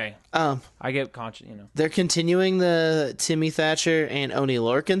 Okay. I get conscious. They're continuing the Timmy Thatcher and Oni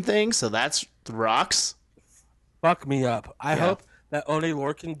Lorcan thing, so that's rocks. Fuck me up. I hope that Oni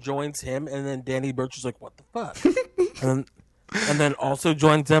Lorcan joins him, and then Danny Burch is like, "What the fuck?" and then also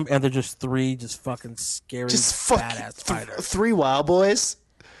joins them, and they're just three, just fucking scary, badass fighters. Three Wild Boys.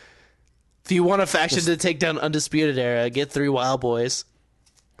 If you want a faction to take down Undisputed Era, get three Wild Boys.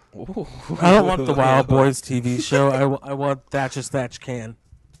 Ooh. I don't want the Wild Boys TV show. I want Thatch Can.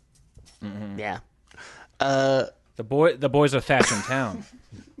 Mm-hmm. Yeah. The boys are Thatch in town.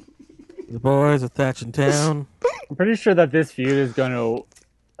 The boys are Thatch in town. I'm pretty sure that this feud is going to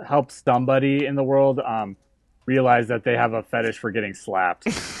help somebody in the world realize that they have a fetish for getting slapped.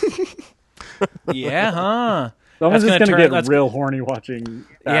 Yeah, huh? Someone's just gonna get real horny watching.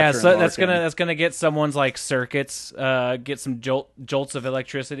 Yeah, so that's gonna get someone's like circuits, get some jolts of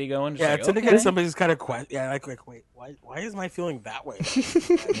electricity going. Yeah, it's gonna get somebody's kind of like wait, why is my feeling that way?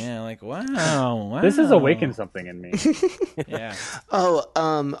 Yeah, like wow, this has awakened something in me. Yeah. Oh,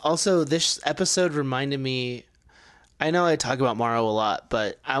 also this episode reminded me. I know I talk about Morrow a lot,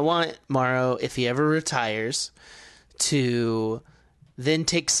 but I want Morrow, if he ever retires, to then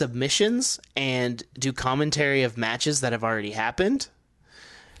take submissions and do commentary of matches that have already happened.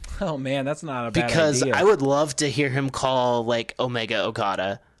 Oh man, that's not a bad because idea. I would love to hear him call like Omega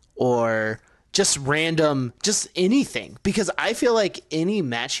Okada or just random, just anything. Because I feel like any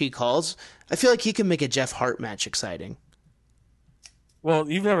match he calls, I feel like he can make a Jeff Hart match exciting. Well,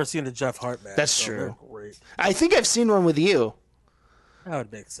 you've never seen a Jeff Hart match. That's true. I think I've seen one with you. That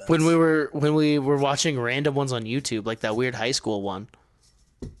would make sense. When we were watching random ones on YouTube, like that weird high school one.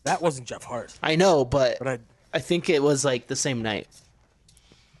 That wasn't Jeff Hart. I know, but I think it was like the same night.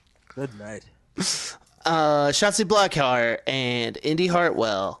 Good night. Shotzi Blackheart and Indy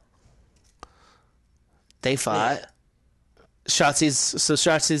Hartwell. They fought.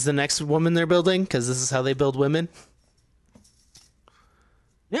 Shotzi's the next woman they're building because this is how they build women.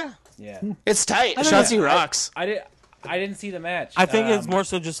 Yeah. Yeah. It's tight. Shotzi rocks. I didn't see the match. I think it's more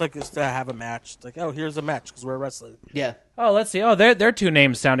so just like just to have a match. It's like, oh, here's a match because we're wrestling. Yeah. Oh, let's see. Oh, their two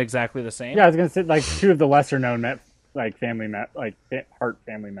names sound exactly the same. Yeah, I was gonna say like two of the lesser known Hart family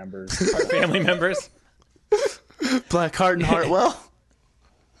members. Our family members. Blackheart and Hartwell.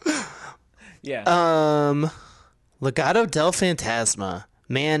 Yeah. Legado del Fantasma.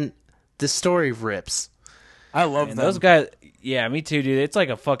 Man, this story rips. I love And them. those guys. Yeah, me too, dude. It's like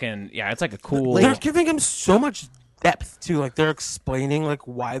a fucking it's like a cool. They're giving him so much depth too. Like they're explaining like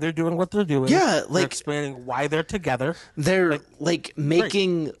why they're doing what they're doing. Yeah, they're like explaining why they're together. they're like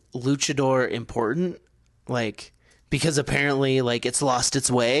making luchador important, like because apparently like it's lost its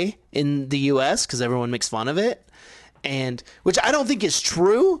way in the U.S. because everyone makes fun of it, and which I don't think is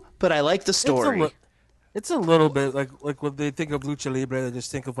true, but I like the story. It's a little bit like when they think of lucha libre, they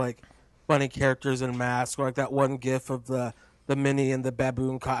just think of like funny characters in masks, or like that one gif of the Minnie and the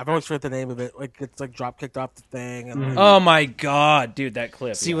baboon. I've always forget the name of it. Like it's like drop kicked off the thing. And Oh my god, dude, that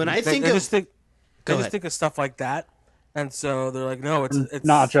clip. See, yeah. when I think they of just think Go they just ahead. think of stuff like that, and so they're like, no, it's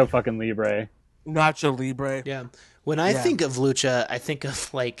Nacho fucking Libre. Nacho Libre. yeah, when I Yeah. think of lucha, I think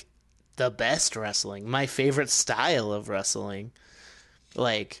of like the best wrestling, my favorite style of wrestling,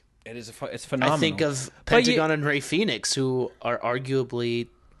 like. It's phenomenal. I think of But Pentagon and Rey Fenix, who are arguably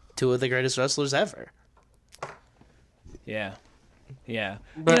two of the greatest wrestlers ever. Yeah.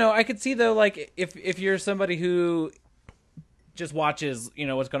 But- I could see though, like if you're somebody who just watches,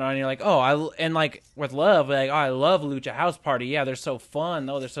 what's going on, and you're like, and like with love, like, oh, I love Lucha House Party. Yeah, they're so fun.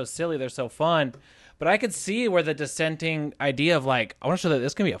 Oh, they're so silly. They're so fun. But I could see where the dissenting idea of like, I want to show that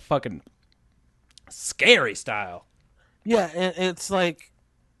this can be a fucking scary style. Yeah, and it's like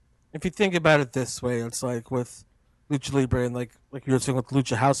if you think about it this way, it's like with Lucha Libre and like you were saying with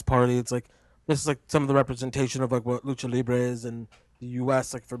Lucha House Party, it's like this is like some of the representation of like what Lucha Libre is in the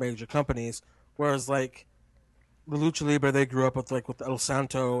U.S. like for major companies. Whereas like the Lucha Libre they grew up with like with El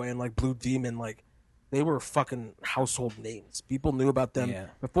Santo and like Blue Demon, like they were fucking household names. People knew about them Yeah.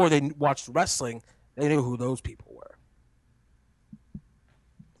 before they watched wrestling. They knew who those people were.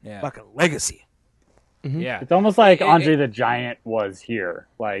 Yeah. Fucking legacy. Yeah. It's almost like It- Andre the Giant was here.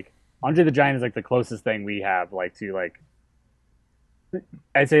 Like Andre the Giant is like the closest thing we have, like to like.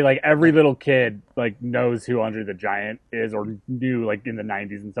 I'd say like every little kid like knows who Andre the Giant is or knew like in the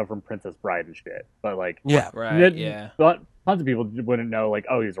 '90s and stuff from Princess Bride and shit. But like, Yeah. Right. Yeah. but tons of people wouldn't know like,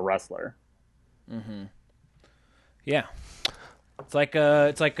 oh, he's a wrestler. Yeah. It's like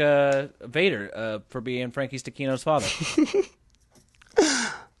Vader for being Frankie Stachino's father.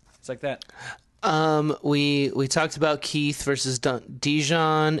 It's like that. We talked about Keith versus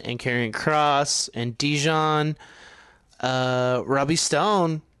Dijon and Karrion Kross and Dijon. Robbie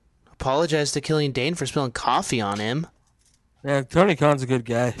Stone apologized to Killian Dane for spilling coffee on him. Yeah, Tony Khan's a good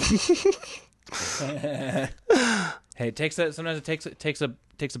guy. Hey, sometimes it takes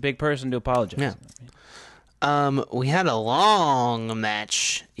a big person to apologize. Yeah. We had a long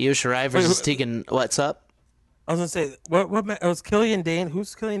match. Io Shirai versus Tegan. What's up? I was gonna say what it was Killian Dane.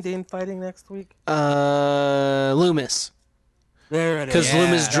 Who's Killian Dane fighting next week? Loomis. There it is. Because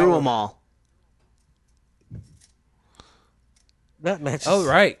Loomis that drew one- them all. That match. Oh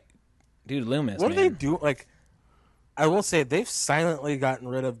right, dude, Loomis. What do man. they do? Like, I will say they've silently gotten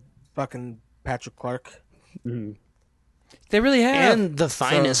rid of fucking Patrick Clark. They really have. And the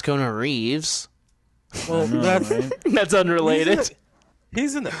finest Kona Reeves. Well, that's That's unrelated.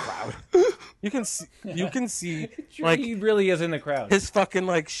 he's in the crowd. You can see. You can see like he really is in the crowd. his fucking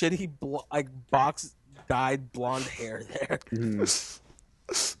like shitty box dyed blonde hair there.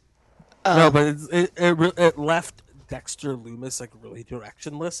 No, but it left Dexter Loomis like really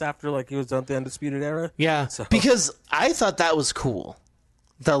directionless after like he was done with the Undisputed Era. Yeah, So- because I thought that was cool.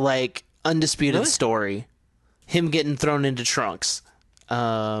 The like undisputed Really? story, him getting thrown into trunks.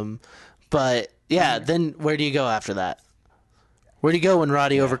 But yeah, then where do you go after that? Where do you go when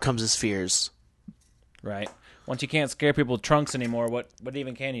Roddy overcomes his fears? Right. Once you can't scare people with trunks anymore, what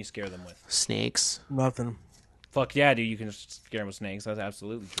even can you scare them with? Snakes. Nothing. Fuck yeah, dude, you can just scare them with snakes. That's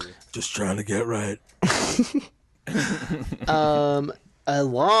absolutely true. Just trying to get right. A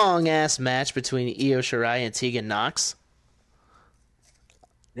long ass match between Io Shirai and Tegan Knox.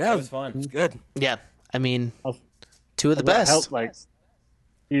 Yeah, It was fun. It's good. Yeah, I mean, Oh. two of the best. Help, like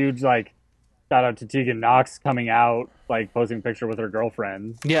huge like shout out to Tegan Knox coming out like posting a picture with her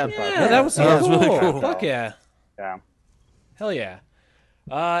girlfriend. Yeah. Yeah, that was so That was cool. really cool. Fuck yeah. Yeah. Hell yeah.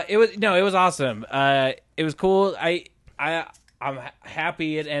 It was awesome. It was cool. I'm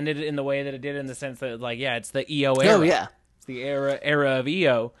happy it ended in the way that it did, in the sense that, like, yeah, it's the EO era. Oh yeah, it's the era of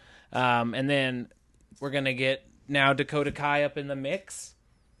EO, and then we're gonna get now Dakota Kai up in the mix.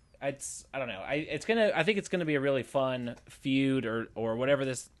 I don't know. I think it's gonna be a really fun feud or whatever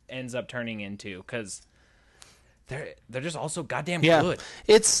this ends up turning into, because they're just also goddamn good.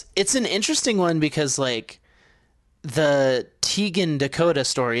 It's an interesting one because, like, the Tegan Dakota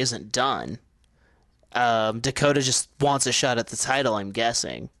story isn't done. Dakota just wants a shot at the title, I'm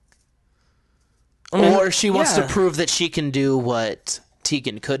guessing. Or she wants to prove that she can do what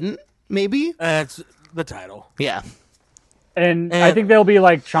Tegan couldn't, maybe? It's the title. Yeah. And I think they'll be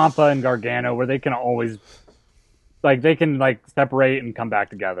like Ciampa and Gargano, where they can always, like, they can, like, separate and come back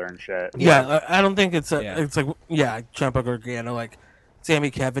together and shit. Yeah, I don't think it's it's like, Ciampa, Gargano, like,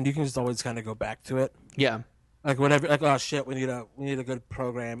 Sammy, Kevin, you can just always kind of go back to it. Yeah. Like, whenever, like, oh shit, we need a good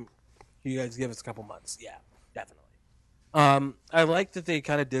program. You guys give us a couple months. Yeah, definitely. I like that they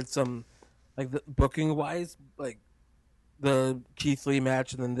kind of did some, like, the booking wise, like the Keith Lee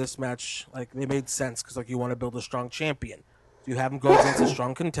match and then this match, like, they made sense because, like, you want to build a strong champion. So you have him go against a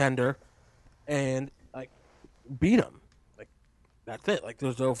strong contender and, like, beat him. Like, that's it. Like,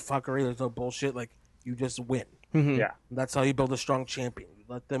 there's no fuckery, there's no bullshit. Like, you just win. Mm-hmm. Yeah. And that's how you build a strong champion. You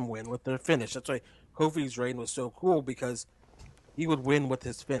let them win with their finish. That's why Kofi's reign was so cool, because he would win with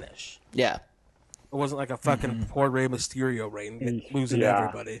his finish. Yeah. It wasn't like a fucking poor Rey Mysterio reign, losing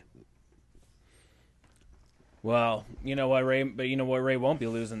everybody. Well, you know what, Ray? But you know what, Ray won't be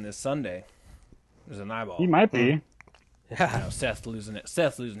losing this Sunday. There's an eyeball. He might be. Yeah. No, Seth's losing it.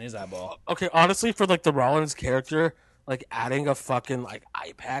 Seth's losing his eyeball. Okay, honestly, for, like, the Rollins character, like, adding a fucking, like,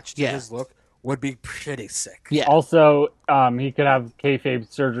 eye patch to his look would be pretty sick. Yeah. Also, he could have kayfabe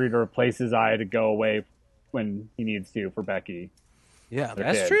surgery to replace his eye to go away when he needs to for Becky. Yeah,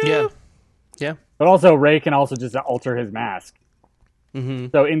 That's true. Yeah. Yeah. But also, Ray can also just alter his mask. Mm-hmm.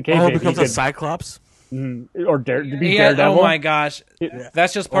 So in kayfabe, it becomes he a could, Cyclops. or Daredevil. Oh my gosh,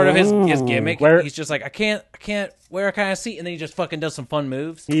 that's just part of his gimmick. Where- He's just like, I can't wear a kind of seat, and then he just fucking does some fun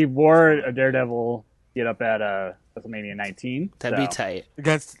moves. He wore a Daredevil get up at WrestleMania 19. That'd be tight.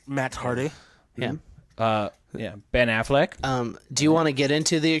 Against Matt Hardy. Yeah. Yeah, Ben Affleck. Do you want to get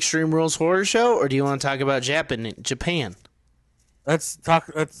into the Extreme Rules Horror Show, or do you want to talk about Japan? Let's talk.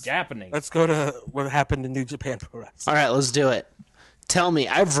 Japanese. Let's go to what happened in New Japan Pro Wrestling. All right, let's do it. Tell me.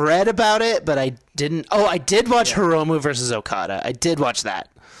 I've read about it, but I didn't. Oh, I did watch Hiromu versus Okada. I did watch that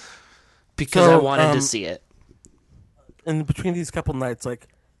because I wanted to see it. In between these couple nights, like,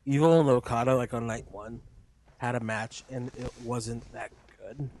 Evil and Okada, like, on night one, had a match, and it wasn't that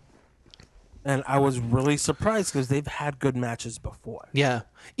good. And I was really surprised because they've had good matches before. Yeah.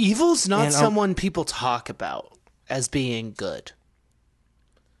 Evil's not And, someone people talk about as being good.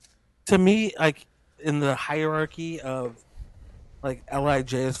 To me, like, in the hierarchy of, like,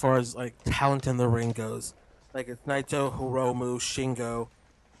 LIJ as far as, like, talent in the ring goes, like, it's Naito, Hiromu, Shingo,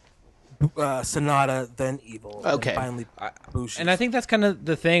 Sonata, then Evil. Okay. And finally, Bushi. And I think that's kind of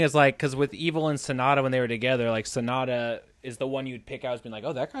the thing, is like, because with Evil and Sonata, when they were together, like, Sonata is the one you'd pick out as being like,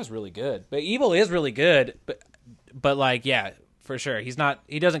 oh, that guy's really good. But Evil is really good, but like, yeah, for sure,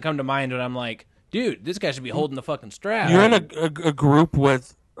 he doesn't come to mind when I'm like, dude, this guy should be holding the fucking strap. You're in a group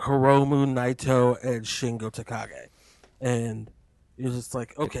with Hiromu, Naito, and Shingo Takagi. And you're just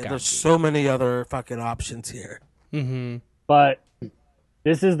like, okay, there's so many other fucking options here. Mm-hmm. But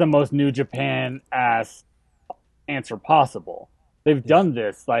this is the most New Japan-ass answer possible. They've done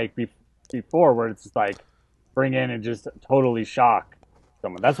this, like, before, where it's just like, bring in and just totally shock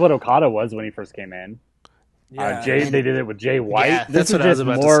someone. That's what Okada was when he first came in. Yeah, they did it with Jay White. Yeah, this that's what is I was just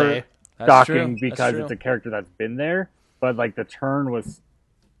about to more say. shocking true. because it's a character that's been there. But, like, the turn was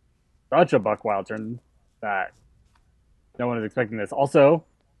such a buck wild turn that no one is expecting this. Also,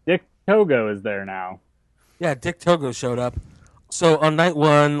 Dick Togo is there now. Yeah, Dick Togo showed up. So on night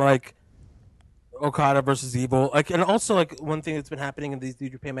one, like, Okada versus Evil, like, and also, like, one thing that's been happening in these New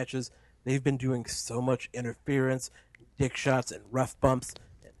Japan matches, they've been doing so much interference, dick shots, and rough bumps.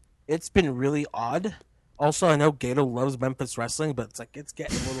 It's been really odd. Also, I know Gato loves Memphis wrestling, but it's like, it's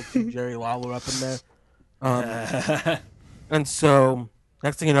getting a little too Jerry Lawler up in there. And so,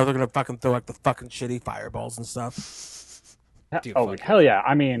 next thing you know, they're gonna fucking throw, like, the fucking shitty fireballs and stuff. Dude, Oh, fuck hell yeah.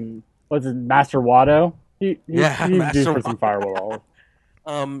 I mean, what's it, Master Watto? He's Master due for some Watto. fireballs.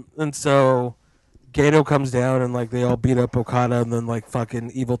 And so Gato comes down and, like, they all beat up Okada, and then, like,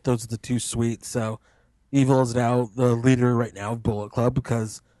 fucking Evil throws the too sweet. So Evil is now the leader right now of Bullet Club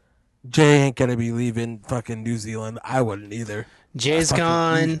because Jay ain't gonna be leaving fucking New Zealand. I wouldn't either. Jay's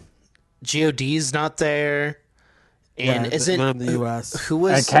gone. GOD's not there. And isn't they're in the U.S. who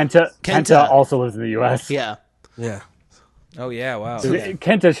And was Kenta also lives in the U.S. Yeah. Yeah. Oh yeah, wow.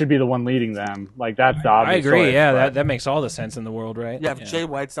 Kenta should be the one leading them. Like that's the I obvious agree. choice, Yeah, but- that makes all the sense in the world, right? Yeah, if Jay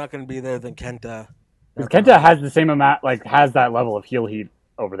White's not going to be there, then Kenta. Because Kenta has the same amount, like has that level of heel heat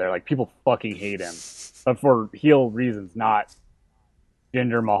over there. Like people fucking hate him, but for heel reasons, not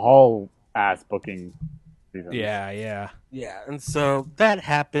Jinder Mahal ass booking reasons. Yeah. Yeah, and so that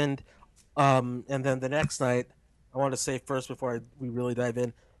happened. And then the next night, I want to say first before we really dive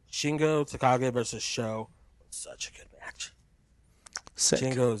in, Shingo Takagi versus Sho was such a good match. Sick.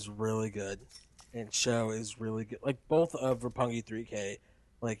 Shingo is really good, and Sho is really good. Like both of Roppongi 3K,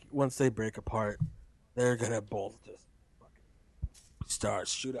 like once they break apart, they're gonna both just fucking stars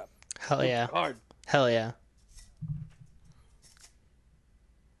shoot up. Hell yeah. Hard. Hell yeah.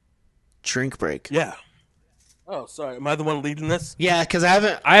 Drink break. Yeah. Oh, sorry. Am I the one leading this? Yeah, because I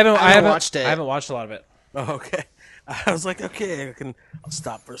haven't watched it. I haven't watched a lot of it. Oh, okay. I was like, okay, I'll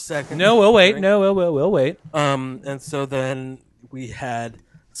stop for a second. No, we'll wait. No, we'll wait. And so then we had,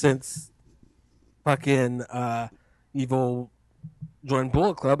 since fucking Evil joined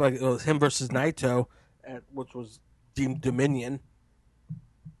Bullet Club, like it was him versus Naito, which was deemed Dominion,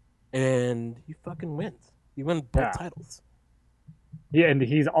 and he fucking wins. He won both titles. Yeah, and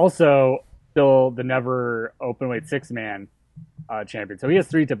he's also still the never openweight 6-man champion. So he has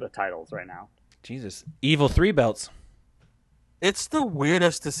 3 titles right now. Jesus, Evil 3 belts. It's the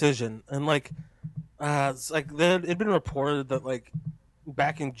weirdest decision, and it's like it had been reported that like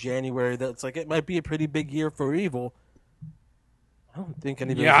back in January that it's like it might be a pretty big year for Evil. I don't think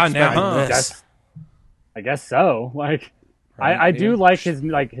anybody. I guess so. Like, Right, I dude. do like his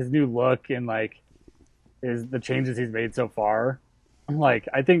new look and like the changes he's made so far. Like,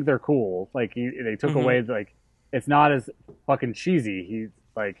 I think they're cool. Like, they took away like it's not as fucking cheesy. He's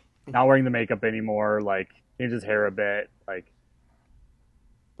like not wearing the makeup anymore. Like, changed his hair a bit. Like,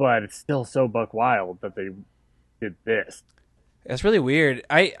 but it's still so buck wild that they did this. That's really weird.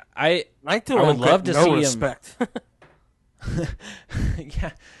 I Naito would love to no see him. respect.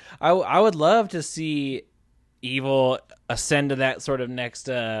 Yeah, I would love to see Evil ascend to that sort of next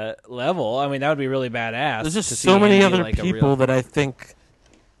level. I mean, that would be really badass. There's just to see so him many be other like a people real- that I think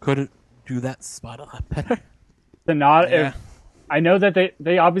could do that spot a lot better. Sonata, Yeah. I know that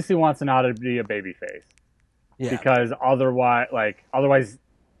they obviously want Sonata to be a babyface. Yeah, Because otherwise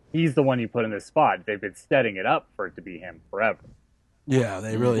he's the one you put in this spot. They've been setting it up for it to be him forever. yeah,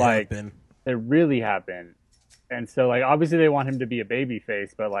 they really have been. They really have been. And so like obviously they want him to be a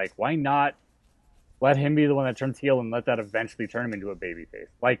babyface, but like why not let him be the one that turns heel and let that eventually turn him into a babyface?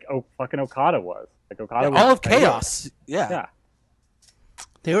 Like fucking Okada was. Like Okada was All of Chaos. Yeah.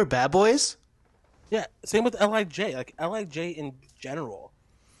 They were bad boys? Yeah, same with Lij. Like Lij in general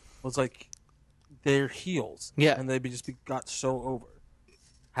was like their heels. Yeah. and they got so over.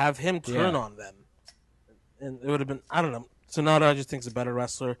 Have him turn Yeah. on them, and it would have been. I don't know. Sonata, I just think is a better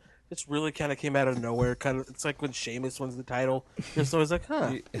wrestler. This really kind of came out of nowhere. It's like when Sheamus wins the title. It's always like,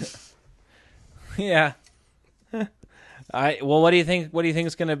 huh? Yeah. What do you think? What do you think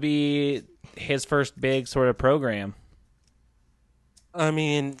is going to be his first big sort of program? I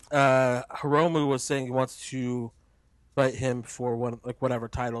mean, Hiromu was saying he wants to fight him for whatever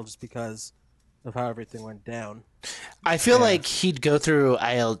title, just because of how everything went down. I feel like he'd go through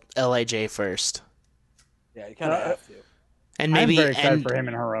LIJ first. Yeah, you kind of have to. And I'm maybe very excited end, for him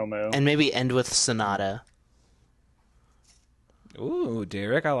and Hiromu. and maybe end with Sonata. Ooh,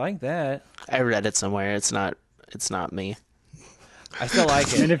 Derek, I like that. I read it somewhere. It's not me. I still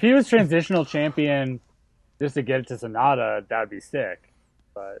like And it. if he was transitional champion just to get it to Sonata, that'd be sick.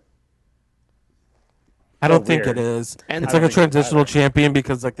 But I don't think weird. it is. And It's I like a don't think it's transitional either. champion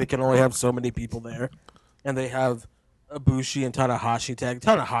because like they can only have so many people there, and they have Ibushi and Tanahashi tag.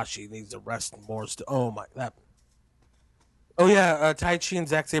 Tanahashi needs to rest more. Oh my that. Oh yeah, Tai Chi and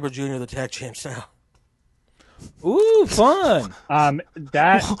Zack Sabre Jr. are the tag champs now. Ooh, fun.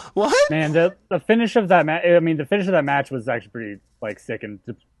 that What? man, the finish of that match. I mean, the finish of that match was actually pretty like sick and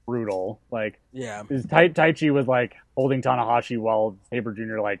just brutal. Like, Yeah, his Tai Chi was like holding Tanahashi while Sabre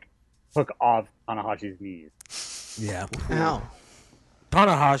Jr. like took off Tanahashi's knees. yeah. Ow.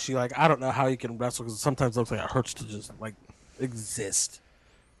 Tanahashi, like I don't know how he can wrestle because sometimes it looks like it hurts to just like exist.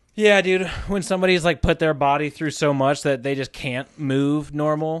 Yeah, dude. When somebody's like put their body through so much that they just can't move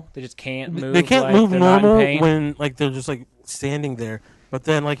normal, they just can't move. They can't like move they're not in normal pain. when like they're just like standing there. But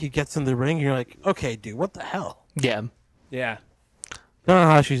then like he gets in the ring, and you're like, okay, dude, what the hell? Yeah. Yeah.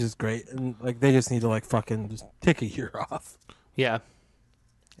 Tanahashi's just great, and like they just need to like fucking just take a year off, Yeah.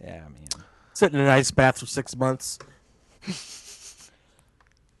 Yeah, man. sit in an ice bath for 6 months.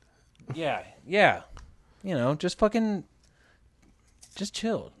 Yeah, yeah. just fucking, just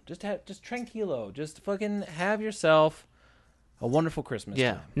chill, just tranquilo, just fucking have yourself a wonderful Christmas.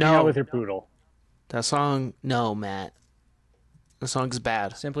 Yeah. time. Hang out No, with your poodle. that song. No, Matt. The song's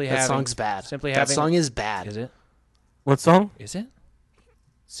bad. Simply that having- song's bad. simply that having- song is bad. Is it? What song? Is it?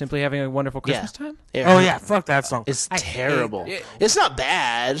 Simply having a wonderful Christmas time. Oh yeah, fuck that song. It's terrible. it. It's not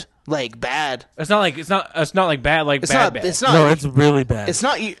bad. Like bad. It's not like bad like It's bad not. bad. It's not. No, it's really bad. It's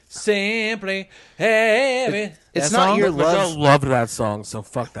not you. Simply having. It's That not song? your But I love. loved that song, so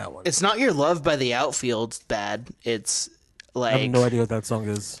fuck that one. It's not your love by the outfield bad. It's I like have no idea what that song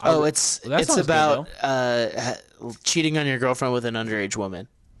is. oh, it's Well, that it's song's good, about cheating on your girlfriend with an underage woman.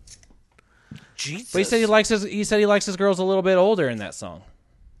 Jesus. But he said he likes his girls a little bit older in that song.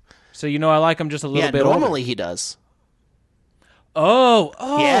 So I like him just a little Yeah, bit normally older. he does. Oh.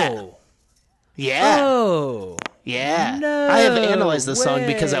 Yeah. Yeah, Oh. yeah. No I have analyzed this song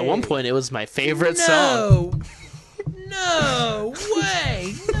because at one way. point it was my favorite song. No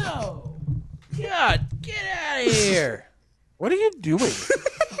way. No. God, get out of here. What are you doing?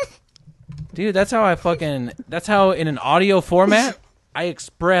 Dude, that's how in an audio format I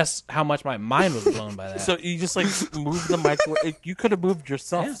express how much my mind was blown by that. So you just like move the mic. You could have moved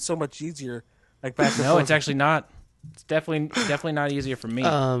yourself Yeah. so much easier. Like back. and No, forth. it's actually not. It's definitely not easier for me.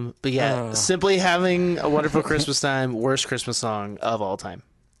 But yeah, simply having a wonderful Christmas time, worst Christmas song of all time.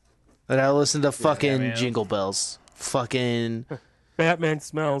 But I listen to fucking man. Jingle Bells. Fucking Batman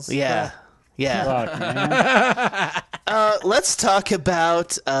smells. yeah. Yeah. Fuck, man. Let's talk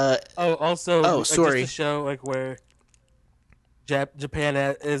about Oh, also. Oh, like, sorry. Just to show like where Japan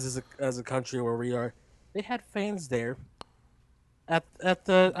is as a country where we are. They had fans there at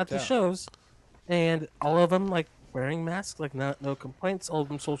the shows, and all of them like wearing masks, like no complaints. All of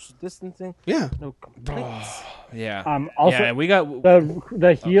them social distancing, yeah. no complaints. yeah. Also, yeah, we got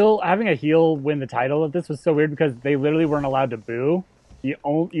the heel having a heel win the title of this was so weird because they literally weren't allowed to boo. You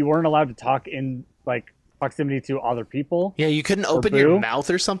weren't allowed to talk in like proximity to other people. Yeah, you couldn't open your boo? mouth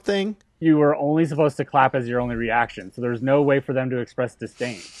or something. You were only supposed to clap as your only reaction, so there's no way for them to express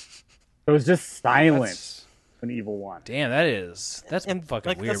disdain. It was just silence when Evil won. damn, that's And fucking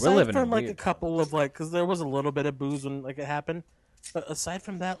like, weird. aside We're living from in like weird. a couple of like, because there was a little bit of booze when like it happened, but aside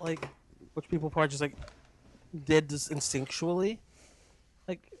from that, like, which people probably just like did just instinctually,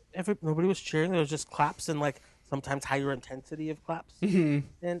 like nobody was cheering. There was just claps and like sometimes higher intensity of claps,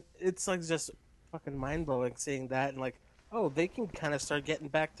 and it's like just fucking mind blowing seeing that and like, oh, they can kind of start getting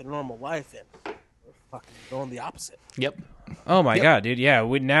back to normal life and we're fucking going the opposite. Yep. Oh my god, dude! Yeah,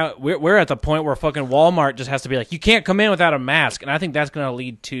 we're at the point where fucking Walmart just has to be like, you can't come in without a mask, and I think that's gonna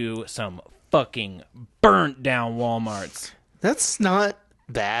lead to some fucking burnt down WalMarts. That's not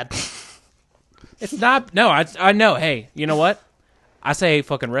bad. It's not. No, I know. Hey, you know what? I say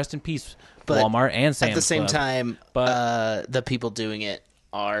fucking rest in peace, But Walmart and Sam's At the same Club. time, But- the people doing it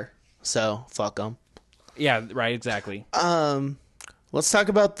are, so fuck them. Yeah, right. Exactly. Let's talk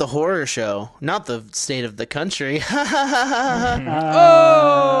about the horror show, not the state of the country.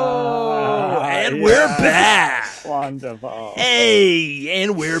 Oh, and we're back. Wonderful. Hey,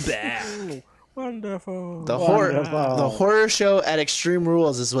 and we're back. Wonderful. The Wonderful. horror show at Extreme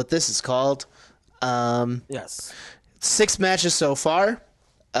Rules is what this is called. Yes. 6 matches so far.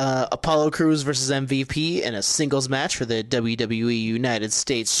 Apollo Crews versus MVP in a singles match for the WWE United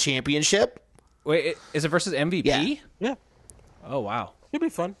States Championship. Wait, is it versus MVP? Yeah. Yeah. Oh wow. It'll be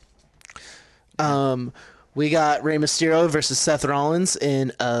fun. We got Rey Mysterio versus Seth Rollins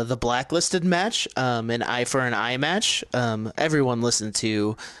in the Blacklisted match, an Eye for an Eye match. Everyone listened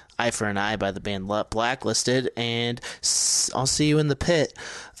to Eye for an Eye by the band Blacklisted, and I'll see you in the pit.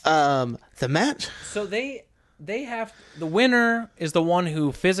 The match. So they have the winner is the one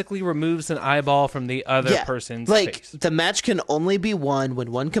who physically removes an eyeball from the other person's face. The match can only be won when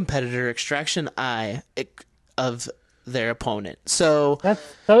one competitor extracts an eye of their opponent. So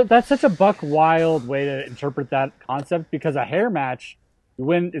That's such a buck wild way to interpret that concept because a hair match, you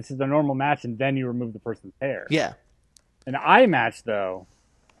win. It's the normal match, and then you remove the person's hair. yeah. An eye match, though,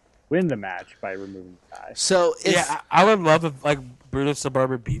 win the match by removing the eye. So if I would love if like Brutus the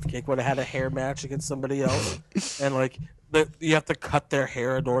Barber Beefcake would have had a hair match against somebody else, and you have to cut their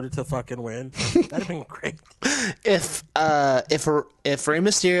hair in order to fucking win. That'd have been great. if Rey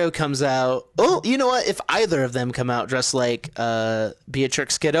Mysterio comes out, oh, you know what? If either of them come out dressed like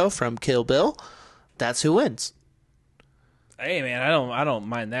Beatrix Kiddo from Kill Bill, that's who wins. Hey man, I don't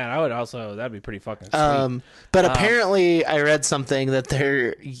mind that. I would also that'd be pretty fucking sweet. But apparently, I read something that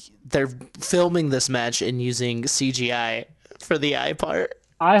they're filming this match and using CGI for the eye part.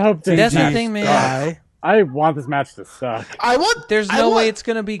 I hope they That's the match thing, man. sucks. I want this match to suck. There's no way it's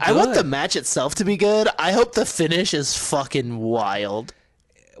gonna be good. I want the match itself to be good. I hope the finish is fucking wild.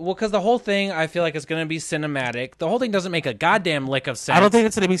 Well, because the whole thing, I feel like, is going to be cinematic. The whole thing doesn't make a goddamn lick of sense. I don't think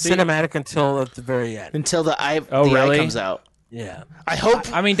it's going to be cinematic until at the very end. Until the eye comes out. Yeah. I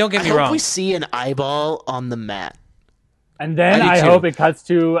hope. I mean, don't get me I hope wrong. we see an eyeball on the mat. And then I do I too. hope it cuts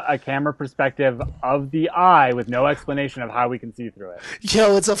to a camera perspective of the eye with no explanation of how we can see through it.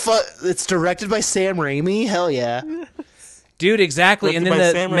 Yo, it's directed by Sam Raimi. Hell yeah. Dude, exactly. And Directed by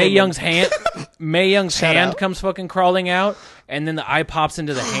then Sam Mae Raimi. Young's hand, Mae Young's Shout hand out. comes fucking crawling out, and then the eye pops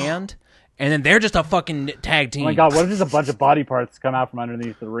into the hand, and then they're just a fucking tag team. Oh my god, what if just a bunch of body parts come out from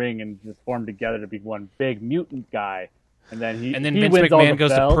underneath the ring and just form together to be one big mutant guy? And then he Vince wins all McMahon the goes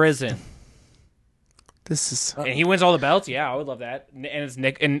to belts. prison, This is and he wins all the belts. Yeah, I would love that. And it's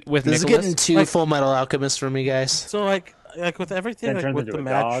Nick and with this is Nicholas. getting too Full Metal Alchemist for me, guys. So like with everything, Then like turns with into the a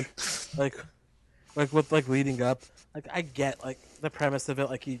match, dog. like with like leading up, like I get like the premise of it.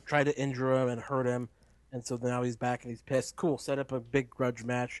 Like he tried to injure him and hurt him, and so now he's back and he's pissed. Cool, set up a big grudge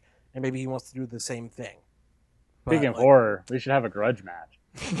match, and maybe he wants to do the same thing. But, Speaking of like, horror, we should have a grudge match.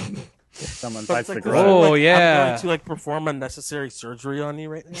 Someone but fights it's the like, grudge. Oh, like, yeah. I'm going to like perform unnecessary surgery on you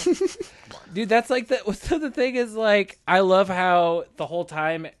right now. Dude, that's like the thing is like I love how the whole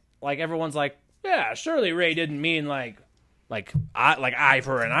time like everyone's like, yeah, surely Ray didn't mean like eye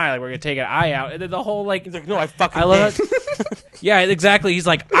for an eye, like we're gonna take an eye out, and then the whole like He's like, no, I fucking I love did. it. Yeah, exactly. He's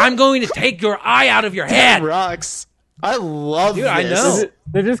like, I'm going to take your eye out of your head. Rocks. I love Dude, this. I know.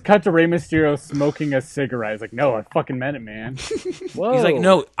 They just cut to Rey Mysterio smoking a cigarette. He's like, no, I fucking meant it, man. Whoa. He's like,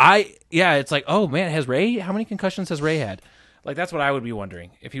 no, it's like, oh man, how many concussions has Ray had? Like that's what I would be wondering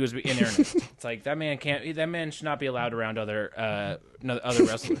if he was in earnest. It's like that man should not be allowed around other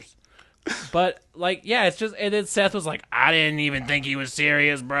wrestlers. But like, yeah, it's just, and then Seth was like, I didn't even think he was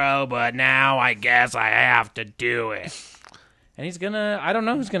serious, bro, but now I guess I have to do it. And I don't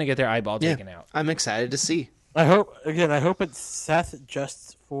know who's gonna get their eyeball taken out. I'm excited to see. I hope it's Seth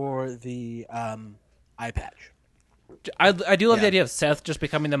just for the eye patch. I do love the idea of Seth just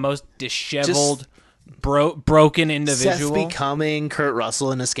becoming the most disheveled, broken individual. Seth becoming Kurt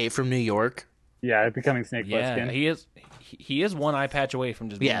Russell in Escape from New York. Yeah, becoming Snake Yeah, Plissken. he is one eye patch away from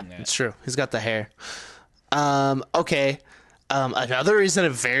just Yeah, being that. it's true. He's got the hair. Okay. Another reason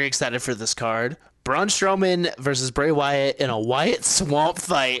I'm very excited for this card: Braun Strowman versus Bray Wyatt in a Wyatt Swamp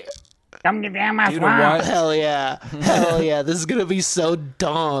fight. Come get down my Dude, swamp. why- Hell yeah. Hell yeah. This is going to be so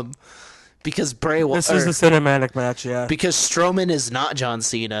dumb. Because This is a cinematic match, yeah. because Strowman is not John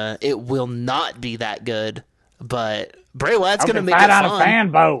Cena. It will not be that good. But Bray Wyatt's going to make it fight on a fun. fan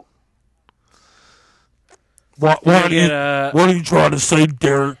boat. What We're are gonna you? get, What are you trying to say,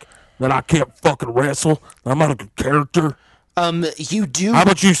 Derek? That I can't fucking wrestle? I'm not a good character. You do. How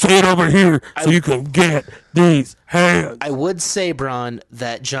about you say it over here so you can get these hands? I would say, Braun,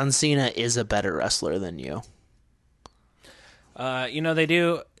 that John Cena is a better wrestler than you. They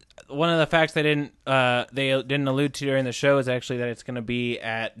do. One of the facts they didn't allude to during the show is actually that it's going to be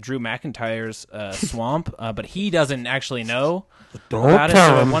at Drew McIntyre's swamp, but he doesn't actually know Don't about it. tell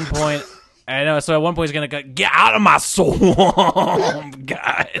So at him. one point, I know. So at one point, he's going to go, "Get out of my swamp,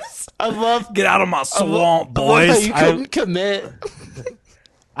 guys! I love Get out of my swamp, how boys!" you couldn't commit.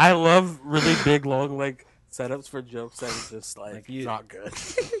 I love really big, long like setups for jokes that is just like you- not good.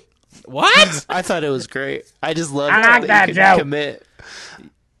 What? I thought it was great. I just love I like that you joke. could commit.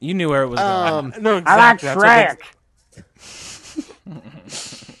 You knew where it was going. No, I like exactly. That's what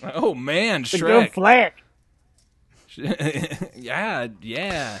Shrek. Oh man, The good Shrek! flick. yeah.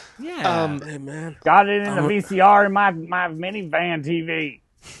 they- Hey man, Got it in the VCR in my minivan TV.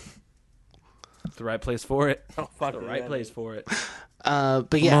 The right place for it. oh fuck, The it, right man. place for it. But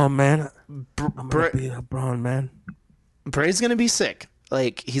Come yeah, on, man. I'm Bra- gonna beat up Braun, man. Bray's gonna be sick.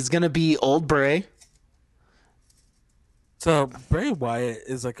 Like he's gonna be old Bray. So Bray Wyatt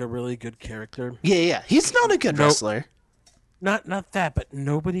is like a really good character. Yeah. He's not a good Nope. wrestler. Not that, but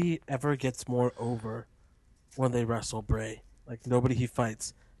nobody ever gets more over when they wrestle Bray. Like nobody he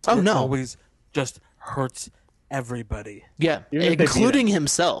fights. Oh, It no. always just hurts everybody. Yeah, Even if they beat including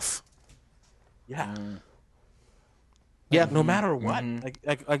himself. Yeah. Yeah, No matter what,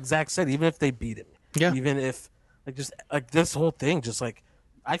 like Zach said, even if they beat him, Yeah. even if like just like this whole thing, just like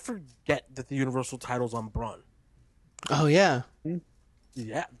I forget that the Universal title's on Braun. Oh yeah.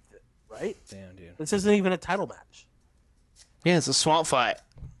 Yeah, right. Damn, dude. This isn't even a title match. Yeah, it's a swamp fight.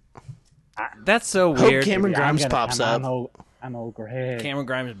 That's so Hope weird. Cameron Grimes pops up. I'm old Greg. Cameron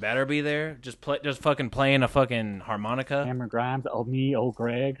Grimes better be there. Just fucking playing a fucking harmonica. Cameron Grimes, old me, old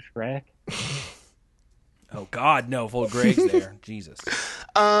Greg, Shrek. Oh God, no! Full Greg's there. Jesus.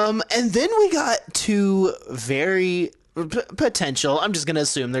 And then we got two very potential. I'm just gonna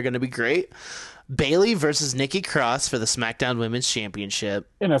assume they're gonna be great. Bailey versus Nikki Cross for the SmackDown Women's Championship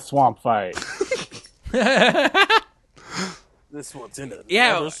In a swamp fight. This one's in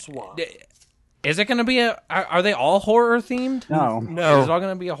Yeah. a swamp. Is it going to be a? Are they all horror themed? No. Is it No. all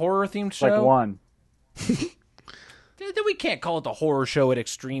going to be a horror themed show? Like one. Then we can't call it the horror show at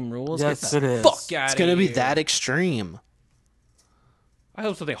Extreme Rules. Yes, Get the it is. Fuck out It's gonna be that extreme. I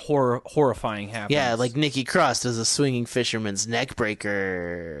hope something horrifying happens. Yeah, like Nikki Cross does a swinging fisherman's neck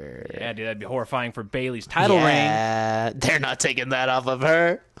breaker. Yeah, dude, that'd be horrifying for Bailey's title reign. Yeah, they're not taking that off of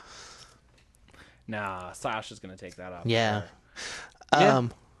her. Nah, Sasha's gonna take that off. Yeah. Yeah.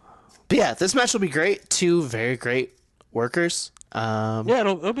 But yeah, this match will be great. Two very great workers. Yeah,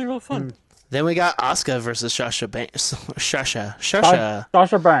 it'll be real fun. Then we got Asuka versus Sasha Banks. Sasha. Sasha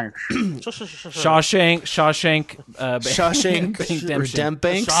Banks. Shawshank, Shawshank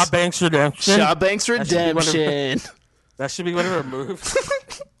Redemption. Shaw Banks Redemption. Shaw Banks should be one of Redemption. That should be one of her moves.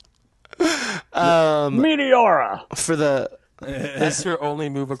 Meteora. For the That's her only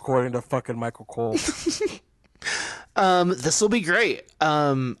move according to fucking Michael Cole. this will be great.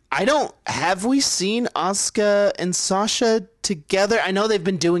 Have we seen Asuka and Sasha together? I know they've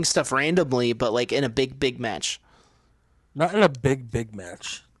been doing stuff randomly, but like in a big match. Not in a big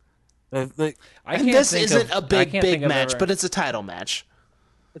match. And this isn't a big match, but it's a title match.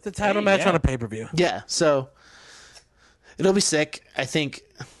 It's a title match yeah. on a pay-per-view. Yeah, so it'll be sick. I think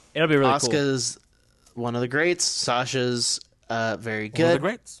it'll be really cool. Asuka's one of the greats. Sasha's very One of the good.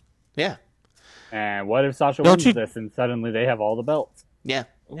 greats. Yeah. And what if Sasha Don't wins you- this and suddenly they have all the belts? Yeah.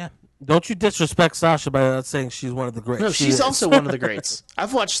 Yeah. Don't you disrespect Sasha by not saying she's one of the greats. No, She she's is. also one of the greats.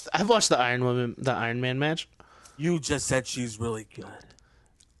 I've watched the Iron Man match. You just said she's really good.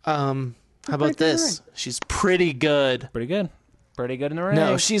 How about this? She's pretty good. Pretty good in the ring.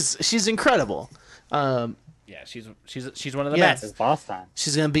 No, she's incredible. Yeah, she's one of the Yeah. best. It's boss time.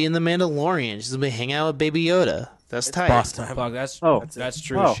 She's gonna be in the Mandalorian. She's gonna be hanging out with Baby Yoda. That's tight. Boss time. Fuck, that's Oh. that's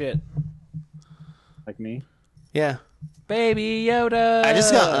true Oh. shit. Like me. Yeah. Baby Yoda. I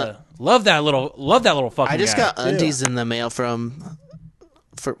just got- love that little fucking. I just guy. got undies in the mail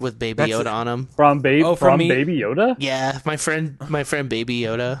with Baby That's Yoda it. on them. From from me? Baby Yoda? Yeah, my friend Baby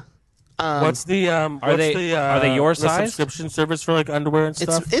Yoda. What's the are they your the size? subscription service for like underwear and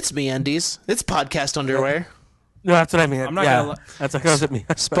stuff? It's me undies. It's podcast underwear. No, that's what I mean. I'm not yeah, gonna li- that's like what I mean.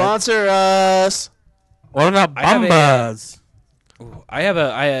 Sponsor us. What about I have a,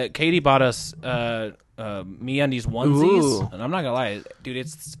 Bombas? Katie bought us MeUndies onesies, Ooh. and I'm not gonna lie, dude,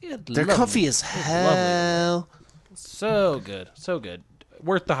 They're comfy as hell. so good,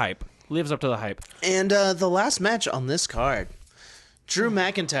 worth the hype, lives up to the hype. And the last match on this card, Drew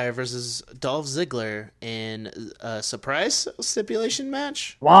McIntyre versus Dolph Ziggler in a surprise stipulation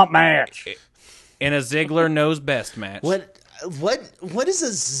match. Swamp match. In a Ziggler knows best match. What is a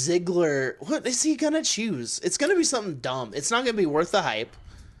Ziggler? What is he gonna choose? It's gonna be something dumb. It's not gonna be worth the hype.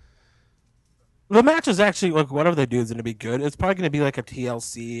 The match is actually like whatever they do is going to be good. It's probably going to be like a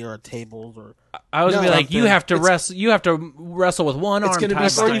TLC or a tables or I was No, gonna be like, you have to it's- wrestle. You have to wrestle with one arm gonna be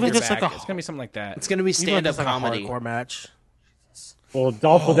tied something- behind or even your just back. like a- It's gonna be something like that. It's gonna be even stand up just like comedy. a hardcore match. Well,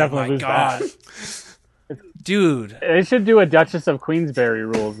 Dolph will definitely lose God. that. Dude, They should do a Duchess of Queensberry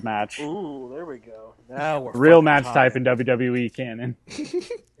rules match. Ooh, there we go. Now we're Real fucking match talking. type in WWE canon.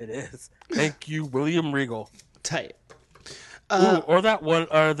 It is. Thank you, William Regal. Tight. Ooh, or that one,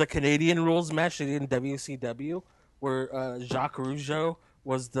 or the Canadian rules match they did in WCW, where Jacques Rougeau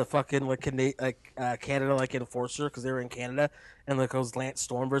was the fucking like Canada like enforcer because they were in Canada, and like it was Lance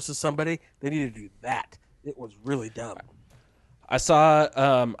Storm versus somebody. They needed to do that. It was really dumb. I saw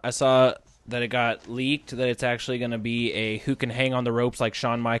that it got leaked that it's actually gonna be a who can hang on the ropes like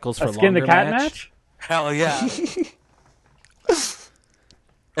Shawn Michaels for A skin the longer cat match. match? Hell yeah!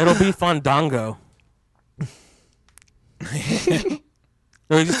 It'll be Fandango.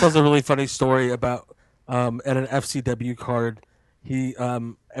 No, he just tells a really funny story about at an FCW card. He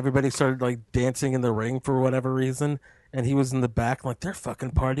everybody started like dancing in the ring for whatever reason, and he was in the back like they're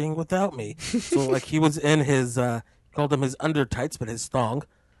fucking partying without me. So like he was in his he called them his under tights, but his thong,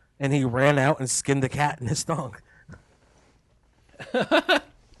 and he ran out and skinned the cat in his thong. I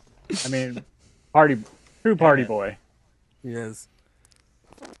mean, true party boy. He is.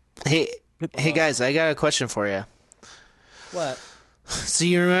 Hey guys, I got a question for you. What? So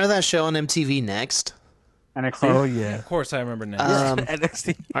you remember that show on MTV Next? NXT. Oh yeah. Of course, I remember now.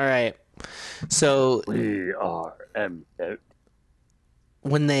 NXT. All right. So We are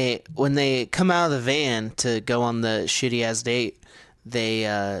when they come out of the van to go on the shitty ass date,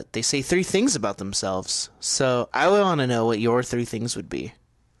 they say 3 things about themselves. So I want to know what your 3 things would be.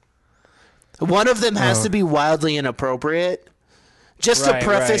 One of them has to be wildly inappropriate, just to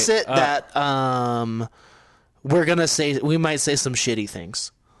preface it that we might say some shitty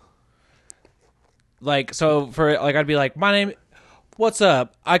things. Like, so for like, I'd be like, what's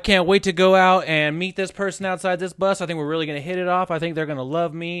up? I can't wait to go out and meet this person outside this bus. I think we're really gonna hit it off. I think they're gonna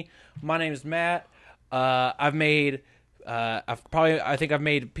love me. My name is Matt. I've made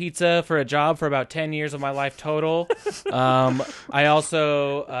pizza for a job for about 10 years of my life total. I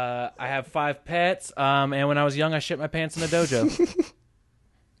also I have 5 pets. And when I was young, I shit my pants in a dojo.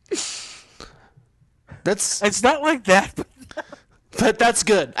 It's not like that. But that's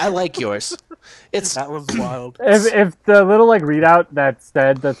good. I like yours. That was wild. If the little like readout that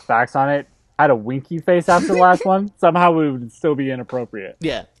said the facts on it had a winky face after the last one, somehow it would still be inappropriate.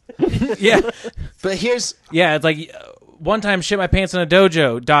 Yeah. Yeah. But it's like one time shit my pants in a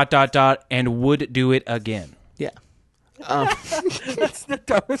dojo, ... and would do it again. Yeah. That's the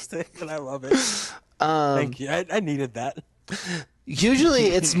dumbest thing, and I love it. Thank you. I needed that. Usually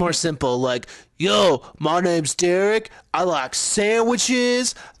it's more simple, like, yo, my name's Derek. I like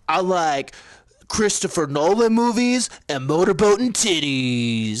sandwiches. I like Christopher Nolan movies and motorboating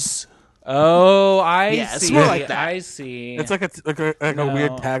titties. Oh, I Yeah, see. it's more like that. I see. It's like a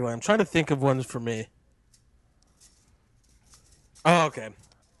weird tagline. I'm trying to think of ones for me. Oh, okay.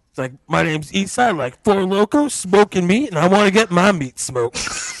 It's like, my name's Eastside, like 4 Loko, smoking meat, and I want to get my meat smoked.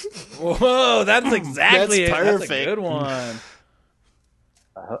 Whoa, that's exactly That's it. That's a perfect. good one.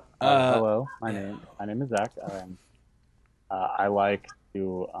 Hello, my name is Zach. I like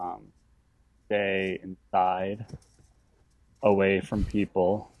to stay inside, away from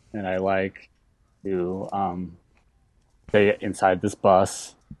people, and I like to stay inside this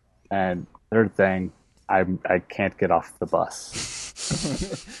bus. And third thing, I can't get off the bus.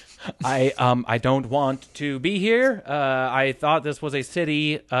 I don't want to be here. I thought this was a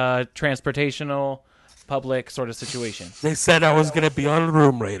city transportational public sort of situation. They said I was going to be on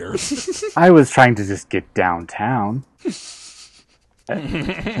Room Raiders. I was trying to just get downtown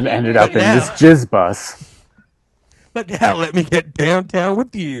and ended up in this jizz bus. But now let me get downtown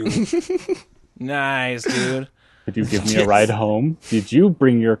with you. Nice, dude. Did you give me a ride home? Did you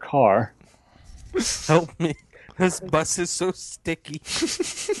bring your car? Help me. This bus is so sticky.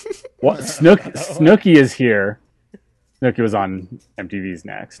 What? Snooki is here. Snooki was on MTV's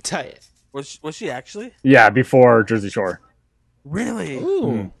Next. Tight. Was she actually? Yeah, before Jersey Shore. Really?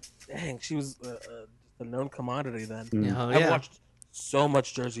 Ooh. Dang, she was a known commodity then. Oh, I've yeah. watched so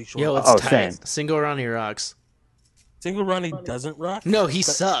much Jersey Shore. Yo, it's Oh, tight. same. Single Ronnie rocks. Single Ronnie doesn't rock. No, he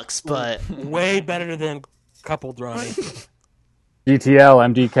sucks, but Way better than Coupled Ronnie. GTL,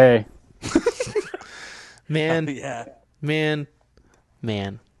 MDK. man, Yeah. man.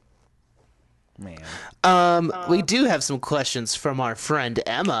 Man. We do have some questions from our friend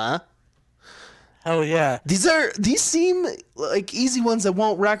Emma. Hell yeah. These seem like easy ones that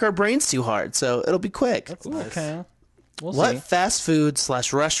won't rack our brains too hard, so it'll be quick. That's nice. Okay. We'll What see. fast food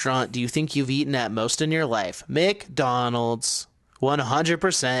 / restaurant do you think you've eaten at most in your life? McDonald's.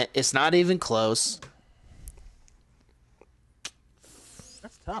 100%. It's not even close.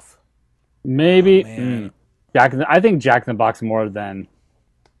 That's tough. Maybe. man. I think Jack in the Box more than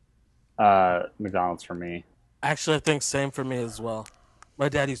McDonald's for me. Actually, I think same for me as well. My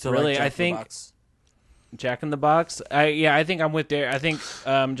dad used to Really, like Jack I in the think- Box. Jack in the Box. I think I'm with Derek. I think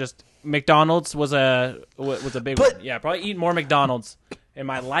just McDonald's was a big But- one. Yeah, probably eat more McDonald's in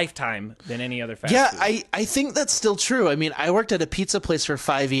my lifetime than any other fast Yeah, food. I think that's still true. I mean, I worked at a pizza place for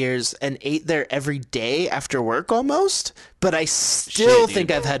 5 years and ate there every day after work almost, but I still Shit, think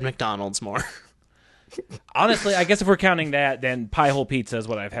dude. I've had McDonald's more. Honestly, I guess if we're counting that, then Pie Hole Pizza is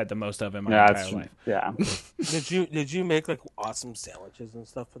what I've had the most of in my Yeah, entire it's, life. yeah. Did you make like awesome sandwiches and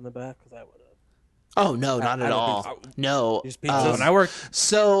stuff in the back? Because I would have. Oh, no, not I at don't all. think so. No. Just pizzas? When I worked,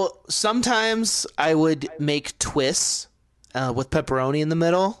 So sometimes I would make twists with pepperoni in the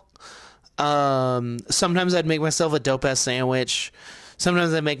middle. Sometimes I'd make myself a dope ass sandwich.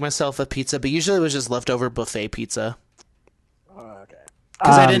 Sometimes I'd make myself a pizza, but usually it was just leftover buffet pizza Okay.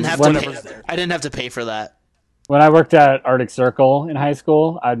 because I didn't have to when- pay. I didn't have to pay for that. When I worked at Arctic Circle in high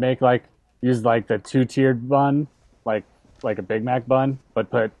school, I'd make use the 2-tiered bun, like a Big Mac bun, but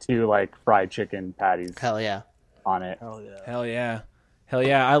put 2 fried chicken patties Hell yeah. on it. Hell yeah. hell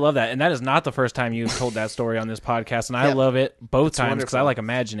yeah, I love that. And that is not the first time you've told that story on this podcast, and I Yeah. love it both times because I wonderful. like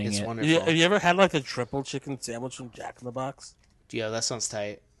imagining It's it. wonderful. Have you ever had like the triple chicken sandwich from Jack in the Box? Yeah, that sounds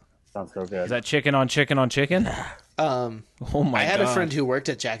tight. Sounds so good. Is that chicken on chicken on chicken? Oh my god! I had a friend who worked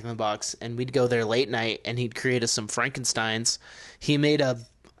at Jack in the Box, and we'd go there late night, and he'd create us some Frankensteins. He made a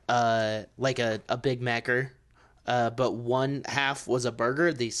Big Macker, but one half was a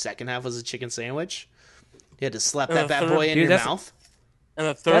burger, the second half was a chicken sandwich. You had to slap that bad boy in your mouth. And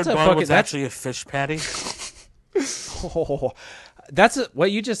the third bun was actually a fish patty. Oh,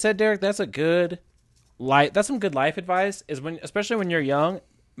 what you just said, Derek. That's some good life advice. Especially when you're young,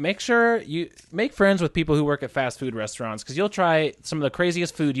 make sure you make friends with people who work at fast food restaurants, because you'll try some of the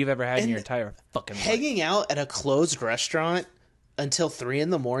craziest food you've ever had in your entire fucking life. Hanging out at a closed restaurant until 3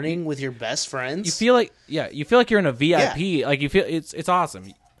 a.m. with your best friends. You feel like you're in a VIP. Yeah. Like you feel it's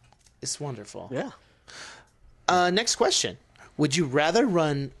awesome. It's wonderful. Yeah. Next question: would you rather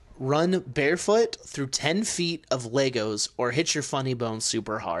run barefoot through 10 feet of Legos or hit your funny bone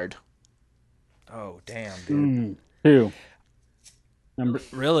super hard? Oh damn, dude. 2.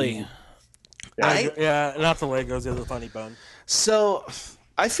 Really? Yeah, not the Legos, the other funny bone. So,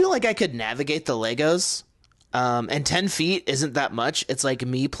 I feel like I could navigate the Legos, and 10 feet isn't that much. It's like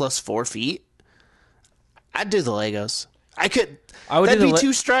me plus 4 feet. I'd do the Legos. That'd be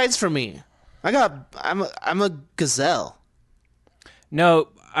 2 strides for me. I'm a gazelle. No,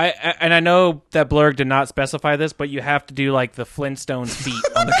 I know that Blurg did not specify this, but you have to do like the Flintstones feet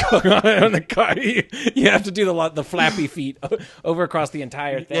on the car. You have to do the flappy feet over across the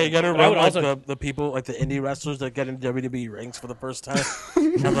entire thing. Yeah, you gotta run like the people, like the indie wrestlers that get in WWE rings for the first time.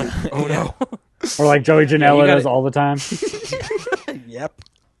 I'm like, oh no. Or like Joey Janela does all the time. Yep.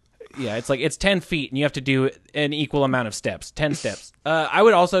 Yeah, it's 10 feet, and you have to do an equal amount of steps. 10 steps. I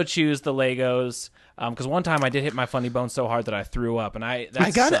would also choose the Legos, because one time I did hit my funny bone so hard that I threw up, and I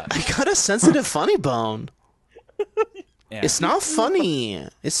got a sensitive funny bone. Yeah. It's not funny.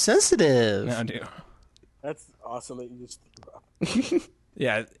 It's sensitive. No, dude. That's awesome that you just threw up.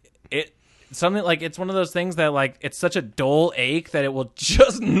 Yeah, something like it's one of those things that like it's such a dull ache that it will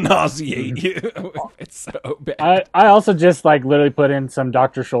just nauseate you. It's so bad. I also just like literally put in some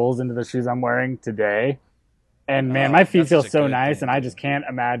Dr. Scholl's into the shoes I'm wearing today, and man, my feet feel so nice, and I just can't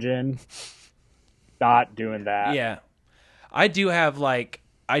imagine not doing that. Yeah, I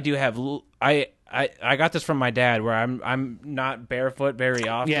got this from my dad, where I'm not barefoot very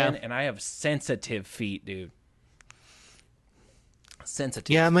often, and I have sensitive feet, dude.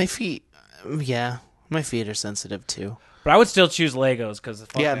 Sensitive. Yeah, my feet. Yeah, my feet are sensitive too. But I would still choose Legos because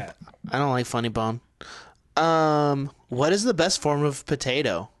that. I don't like funny bone. What is the best form of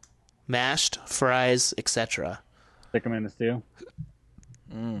potato? Mashed, fries, etc. Stick them in the stew.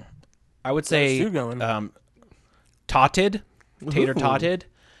 I would say totted, tater totted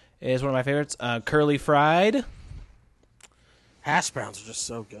is one of my favorites. Curly fried. Hash browns are just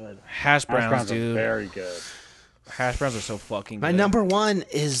so good. Hash browns, dude. Are very good. Hash browns are so fucking good. My number one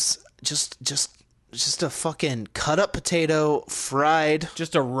is just a fucking cut up potato, fried.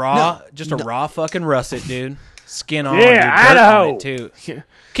 Just a raw fucking russet, dude. Skin on, yeah, dude, Idaho. too.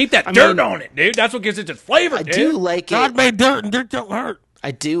 Keep that dirt on it, dude. That's what gives it its flavor. I dude. do like God it. made dirt, and dirt don't hurt.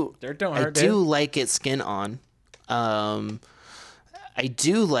 I do. Dirt don't hurt. I do like it skin on. I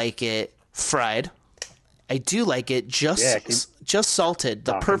do like it fried. I do like it just salted,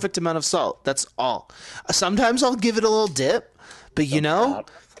 the perfect amount of salt. That's all. Sometimes I'll give it a little dip, but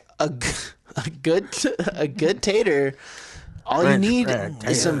a good tater. All you need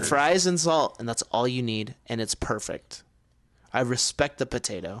is some fries and salt, and that's all you need, and it's perfect. I respect the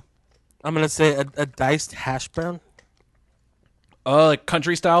potato. I'm gonna say a diced hash brown. Oh, like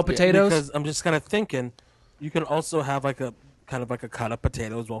country style potatoes. Because I'm just kind of thinking, you can also have like a kind of like a cut up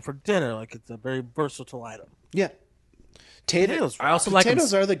potato as well for dinner. Like it's a very versatile item. Yeah, potatoes. I also like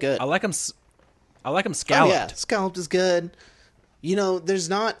potatoes are the good. I like them scalloped. Oh, yeah, scalloped is good. You know, there's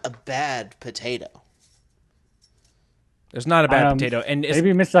not a bad potato. There's not a bad potato, and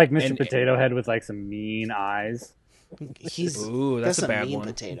maybe Mr. Potato Head with like some mean eyes. That's a bad one.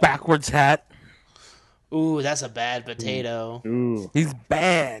 Potato. Backwards hat. Ooh, that's a bad potato. Ooh. He's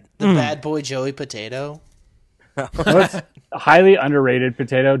bad. The bad boy Joey Potato. What's a highly underrated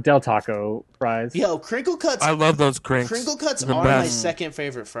potato? Del Taco fries. Yo, crinkle cuts. I love those crinks. Crinkle cuts The are best. my second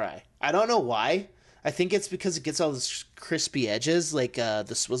favorite fry. I don't know why. I think it's because it gets all those crispy edges, like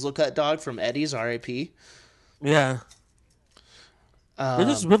the swizzle cut dog from Eddie's, R.I.P. Yeah. They're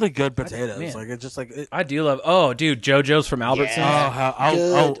just really good potatoes. Man. Like it's just like I do love. Oh, dude, JoJo's from Albertsons. Yeah. I'll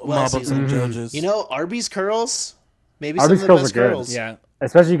Good, mob up some well-seasoned. JoJo's. You know, Arby's curls. Maybe Arby's some of the curls best are good. curls. Yeah,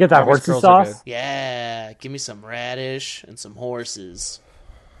 Especially you get that Arby's horse's curls are sauce. good. Yeah, give me some radish and some horses.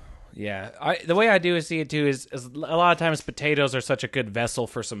 Yeah. The way I do see it too is a lot of times potatoes are such a good vessel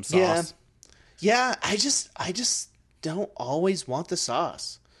for some sauce. Yeah, I just don't always want the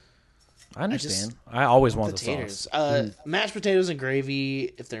sauce. I understand. I always want potatoes. the sauce. Mashed potatoes and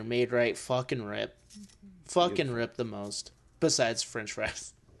gravy, if they're made right, fucking rip. Fucking rip the most. Besides French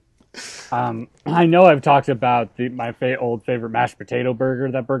fries. I know I've talked about my old favorite mashed potato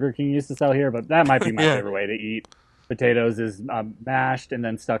burger that Burger King used to sell here, but that might be my favorite way to eat potatoes is mashed and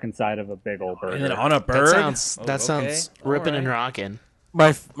then stuck inside of a big old burger. And then on a burger? That sounds ripping and rocking.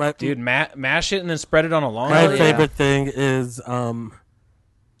 My Dude, mash it and then spread it on a long My favorite thing is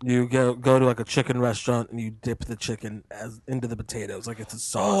you go to like a chicken restaurant and you dip the chicken into the potatoes like it's a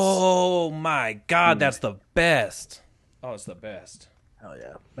sauce. Oh my god, that's the best. Oh, it's the best. Hell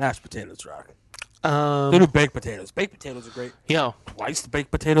yeah. Mashed potatoes rock. Um, They do baked potatoes. Baked potatoes are great. Yo. Sliced baked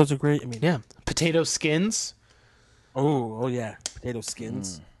potatoes are great. I mean, Yeah. Potato skins. Oh yeah. Potato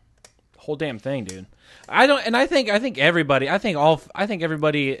skins. Whole damn thing, dude. I think everybody,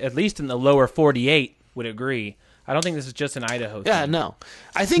 at least in the lower 48 would agree. I don't think this is just an Idaho thing. Yeah, no.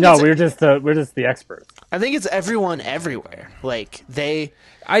 I think we're just the experts. I think it's everyone everywhere. Like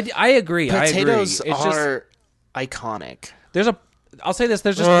I agree. potatoes I agree. It's are iconic. I'll say this,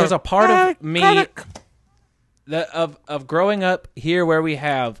 there's a part of me that of growing up here where we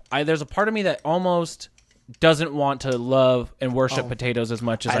have there's a part of me that almost doesn't want to love and worship potatoes as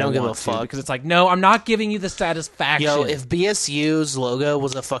much as I don't give a want to, fuck. because it's like, no, I'm not giving you the satisfaction. Yo, if BSU's logo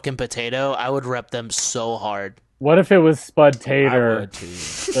was a fucking potato, I would rep them so hard. What if it was Spud I Tater, would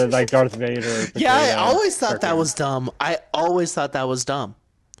too. like Darth Vader? Yeah, I potato always thought that cartoon? was dumb.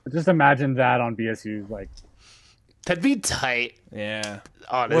 Just imagine that on BSU's like. That'd be tight, Yeah.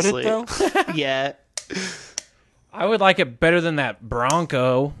 honestly. Would it though? Yeah. I would like it better than that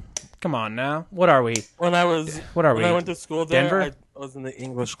Bronco. Come on now. What are we? When I went to school there, Denver? I was in the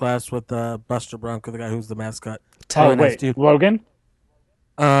English class with Buster Bronco, the guy who's the mascot. Oh Really nice wait, dude. Logan?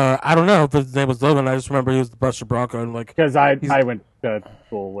 I don't know if his name was Logan. I just remember he was the Buster Bronco, and like, Because I went to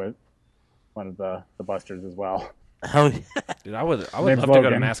school with one of the Busters as well. hell yeah. Dude, I would Name's love to go to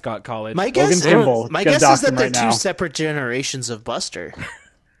Logan. mascot college. My guess, Kimball. my Gonna guess dock is that him they're right two now. separate generations of Buster.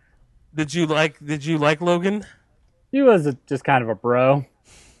 Did you like Logan? He was just kind of a bro.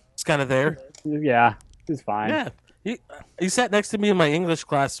 It's kind of there. Yeah, he's fine. Yeah, he sat next to me in my English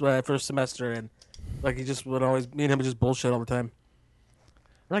class first semester, and like he just would always me and him would just bullshit all the time.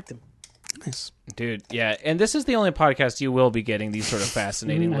 I liked him. Nice. Dude, yeah. And this is the only podcast you will be getting these sort of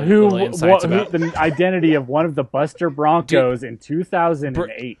fascinating little insights about. The identity of one of the Buster Broncos in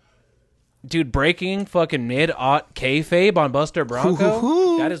 2008. Dude, breaking fucking mid-aught kayfabe on Buster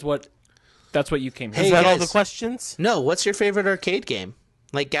Bronco? That's what you came here. Is Hey, that all guys. the questions? No, what's your favorite arcade game?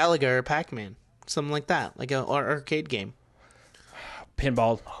 Like Galaga or Pac-Man, something like that, like an arcade game.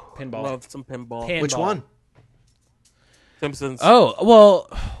 Pinball. Love some pinball. Which one? Simpsons. Oh, well,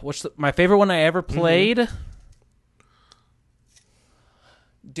 my favorite one I ever played?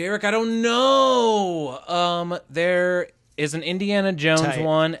 Derek, I don't know. There is an Indiana Jones Tight.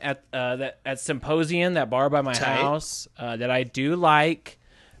 one at Symposium that bar by my Tight. house that I do like.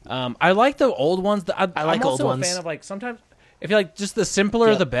 I like the old ones. I like I'm also old a fan ones. of like sometimes. I feel like just the simpler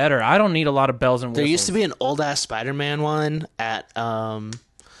Yep. the better. I don't need a lot of bells and whistles. There used to be an old ass Spider-Man one at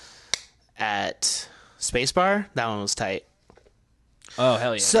Spacebar. That one was tight. Oh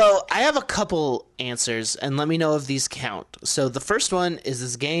hell yeah! So I have a couple answers, and let me know if these count. So the first one is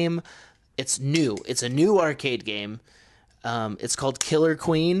this game. It's new. It's a new arcade game. It's called Killer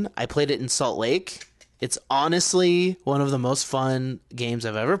Queen. I played it in Salt Lake. It's honestly one of the most fun games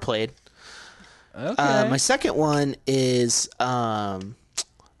I've ever played. Okay. My second one is the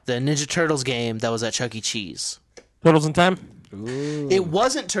Ninja Turtles game that was at Chuck E. Cheese. Turtles in Time. It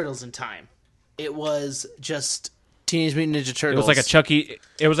wasn't Turtles in Time. It was just Teenage Mutant Ninja Turtles. It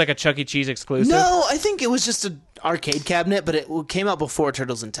was like a Chuck E. Cheese exclusive. No, I think it was just an arcade cabinet, but it came out before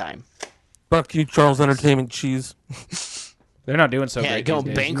Turtles in Time. Fuck you, Charles Entertainment Cheese. They're not doing so Yeah, great. going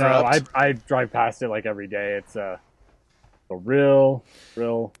these days. bankrupt. No, I drive past it like every day. It's a real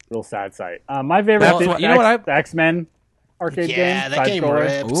sad sight. My favorite, Well, is you know what the X-Men arcade game. Yeah, that game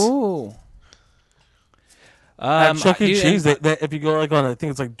side-scroller. rips. Ooh. At Chuck E. dude, Cheese, if you go like on, I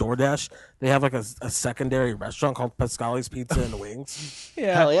think it's like DoorDash, they have like a secondary restaurant called Pascali's Pizza and Wings.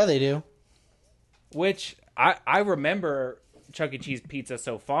 yeah. Hell yeah, they do. Which I remember Chuck E. Cheese pizza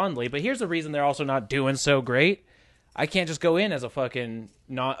so fondly, but here's the reason they're also not doing so great. I can't just go in as a fucking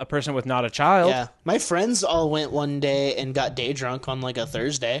not a person with not a child. Yeah, my friends all went one day and got day drunk on like a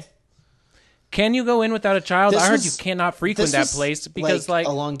Thursday. Can you go in without a child? This I heard was- you cannot frequent This that was, place because like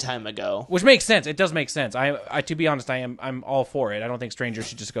a long time ago. which makes sense. It does make sense. I to be honest, I'm all for it. I don't think strangers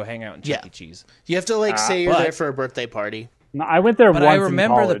should just go hang out in Chuck Yeah. E. Cheese. You have to like say you're but- there for a birthday party. No, I went there But once I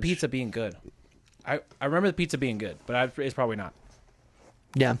remember in the college. pizza being good. I remember the pizza being good, but it's probably not.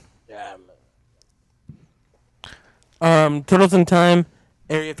 Yeah. Yeah. Turtles in Time,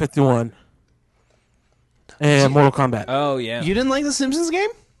 Area 51, and Mortal Kombat. Oh yeah. You didn't like the Simpsons game?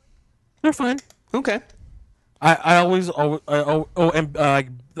 They're fine. Okay. I always and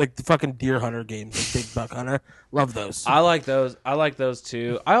like the fucking Deer Hunter games, like Big Buck Hunter. Love those. I like those. I like those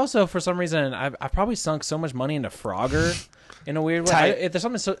too. I also, for some reason, I probably sunk so much money into Frogger in a weird way. There's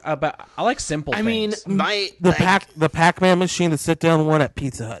something so about. I like simple. I mean, things. the Pac-Man machine, the sit-down one at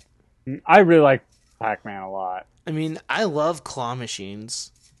Pizza Hut. I really like Pac-Man a lot. I mean, I love claw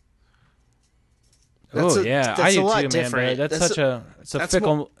machines. Oh yeah, I do a lot too, different. man. But it's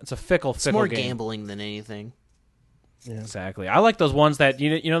a fickle It's more game. gambling than anything. Yeah. Exactly. I like those ones that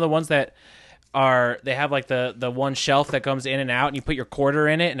you know the ones that they have like the one shelf that comes in and out, and you put your quarter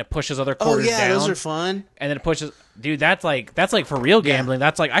in it, and it pushes other quarters down. Those are fun. And then it pushes. Dude, that's like for real gambling.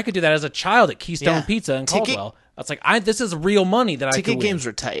 That's like I could do that as a child at Keystone Pizza in Caldwell. That's like this is real money that I could win. Ticket games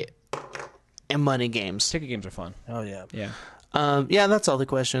are tight, and money games. Ticket games are fun. Oh yeah. Yeah. Yeah, that's all the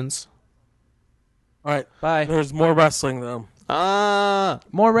questions. All right. Bye. There's more wrestling though.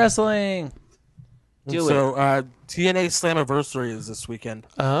 More wrestling. So TNA Slammiversary is this weekend.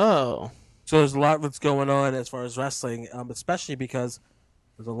 Oh. So there's a lot that's going on as far as wrestling, especially because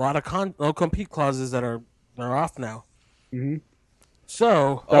there's a lot of no compete clauses that are off now. Mm-hmm.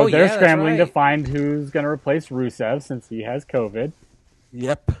 So they're scrambling to find who's going to replace Rusev since he has COVID.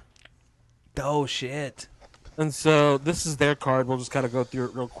 Yep. Oh shit. And so this is their card. We'll just kind of go through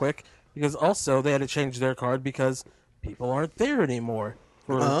it real quick because also they had to change their card because people aren't there anymore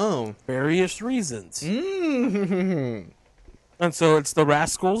for various reasons. Mm-hmm. And so it's the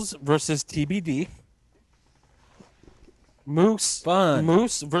Rascals versus TBD. Moose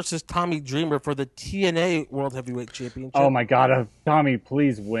versus Tommy Dreamer for the TNA World Heavyweight Championship. Oh my god, Tommy,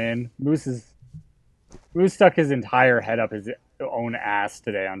 please win. Moose stuck his entire head up his own ass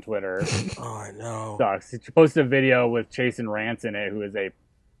today on Twitter. Oh, I know. Sucks. He posted a video with Chase and Rance in it, who is a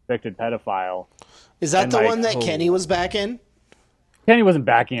convicted pedophile. Is that the one that Kenny was back in? Kenny wasn't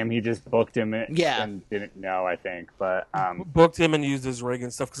backing him. He just booked him and didn't know, I think. But booked him and used his ring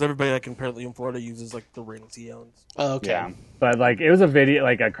and stuff because everybody like apparently in Florida uses like the rings he owns. Oh, okay. Yeah, but like it was a video,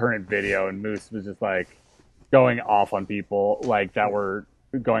 like a current video, and Moose was just like going off on people like that were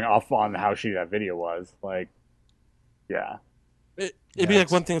going off on how shitty that video was. Like, yeah, it'd be like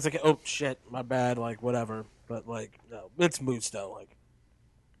one thing. It's like, oh shit, my bad, like whatever. But like, no, it's Moose though. Like,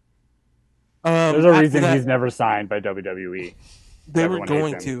 there's a reason he's never signed by WWE. They were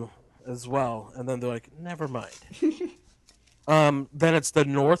going to as well, and then they're like, never mind. Then it's the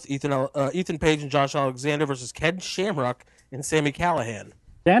North, Ethan Page and Josh Alexander versus Ken Shamrock and Sami Callihan.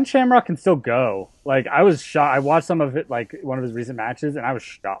 Ken Shamrock can still go. Like, I was shocked. I watched some of it, like one of his recent matches, and I was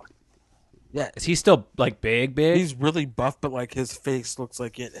shocked. Yeah, is he still like big? He's really buff, but like his face looks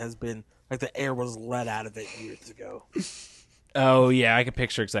like it has been like the air was let out of it years ago. Oh yeah, I can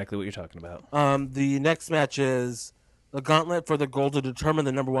picture exactly what you're talking about. The next match is the gauntlet for the gold to determine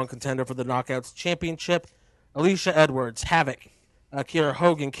the number one contender for the Knockouts Championship. Alicia Edwards, Havoc, Kiera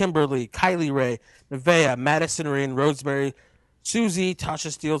Hogan, Kimberly, Kylie Ray, Nevaeh, Madison Rayne, Rosemary, Susie, Tasha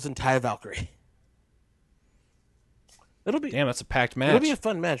Steelz, and Taya Valkyrie. Damn, that's a packed match. It'll be a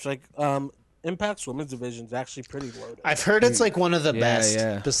fun match. Like Impact's women's division is actually pretty loaded. I've heard it's like one of the best.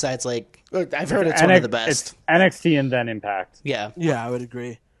 Yeah. Besides, like I've heard it's one of the best. It's NXT and then Impact. Yeah, I would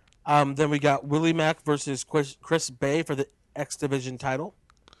agree. Then we got Willie Mack versus Chris Bay for the X Division title.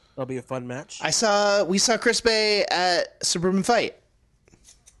 That'll be a fun match. we saw Chris Bay at Suburban Fight.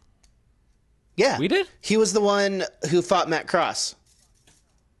 Yeah, we did. He was the one who fought Matt Cross.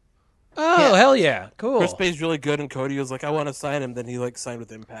 Oh hell yeah, cool. Chris Bay's really good, and Cody was like, "I want to sign him." Then he like signed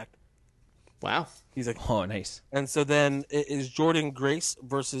with Impact. Wow. He's like, oh nice. And so then it is Jordan Grace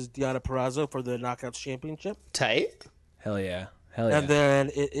versus Deonna Purrazzo for the Knockouts Championship. Tight. Hell yeah. And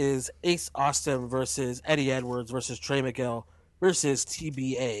then it is Ace Austin versus Eddie Edwards versus Trey Miguel versus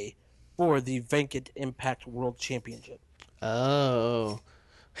TBA for the Vacant Impact World Championship. Oh.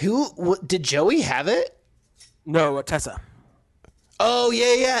 Did Joey have it? No, Tessa. Oh,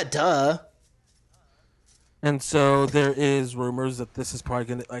 yeah, duh. And so there is rumors that this is probably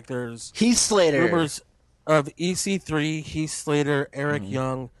going to, like, there's Heath Slater. Rumors of EC3, Heath Slater, Eric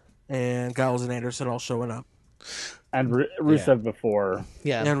Young, and Gallows and Anderson all showing up. And Rusev before.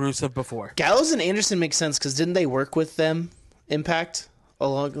 Yeah. And Rusev before. Gallows and Anderson makes sense because didn't they work with them, Impact?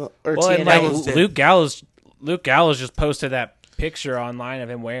 Or and TNA? like Luke Gallows just posted that picture online of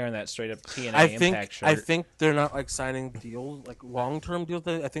him wearing that straight up TNA Impact shirt. I think they're not like signing deals, like long term deals.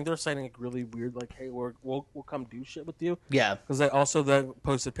 I think they're signing like really weird, like, hey, we'll come do shit with you. Yeah. Because they also then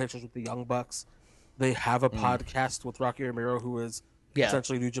posted pictures with the Young Bucks. They have a podcast with Rocky Romero, who is Yeah.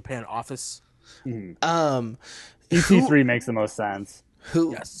 essentially New Japan office. EC3 makes the most sense.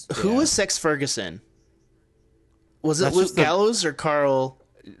 Who Yes. was Sex Ferguson? Was it That's Luke just the- Gallows or Carl?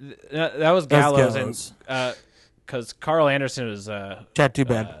 That was Gallows, Gallows. and because Carl Anderson was Chad Too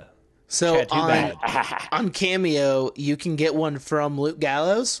Bad. So Chad Too Bad. on Cameo, you can get one from Luke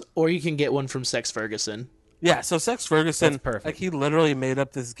Gallows, or you can get one from Sex Ferguson. Yeah, so Sex Ferguson, That's perfect. like he literally made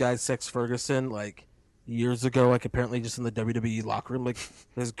up this guy Sex Ferguson like years ago, like apparently just in the WWE locker room, like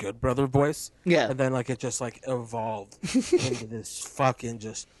his Good Brother voice. Yeah. And then like it just like evolved into this fucking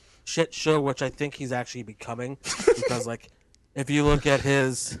just shit show, which I think he's actually becoming because like if you look at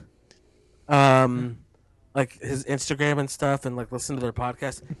his like his Instagram and stuff and like listen to their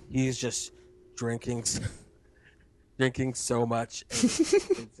podcast, he's just drinking so much and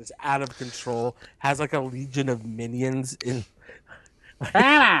it's just out of control, has like a legion of minions in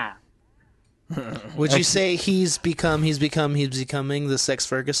Would you say he's becoming the Sex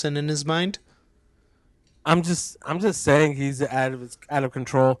Ferguson in his mind? I'm just saying he's out of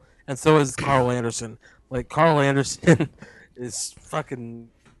control, and so is Carl Anderson. Like Carl Anderson is fucking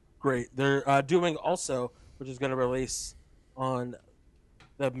great. They're doing also, which is going to release on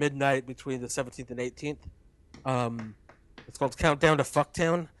the midnight between the 17th and 18th. It's called Countdown to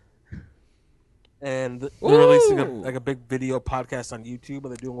Fucktown, and they're releasing a big video podcast on YouTube,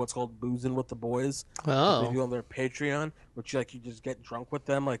 and they're doing what's called Boozing with the Boys. They Oh, do on their Patreon, which you just get drunk with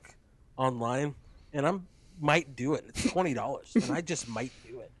them like online, and I might do it. It's $20, and I just might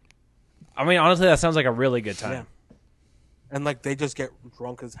do it. I mean, honestly, that sounds like a really good time. Yeah, and like they just get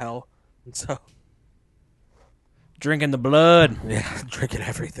drunk as hell, and so Drinking the blood. yeah, drinking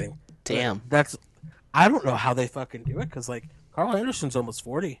everything. damn. I don't know how they fucking do it because like Carl Anderson's almost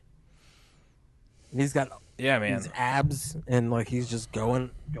 40, and he's got Yeah, man. these abs, and like he's just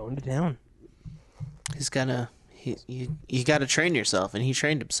going to town. He's gonna. You got to train yourself, and he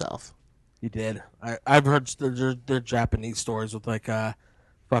trained himself. He did. I've heard their Japanese stories with like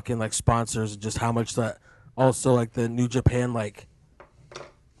fucking like sponsors and just how much that also like the New Japan like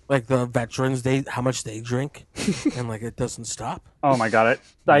the veterans how much they drink and like it doesn't stop Oh my god!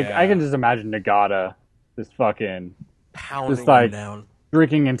 I Yeah. can just imagine Nagata just fucking pounding Just like- them down.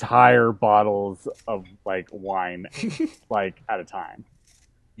 drinking entire bottles of like wine, like at a time.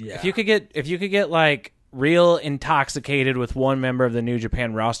 Yeah. If you could get like real intoxicated with one member of the New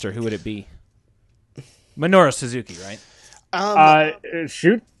Japan roster, who would it be? Minoru Suzuki, right?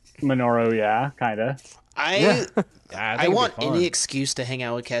 Shoot Minoru, yeah, kind of. I Yeah, I, think I it'd be want fun. any excuse to hang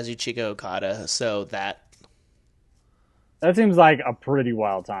out with Kazuchika Okada, so that That seems like a pretty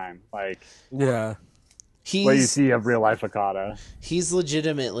wild time. Like yeah. what you he's see of real life Okada. he's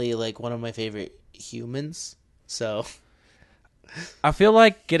legitimately like one of my favorite humans. So I feel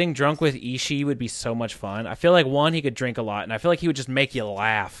like getting drunk with Ishii would be so much fun. I feel like one, he could drink a lot, and I feel like he would just make you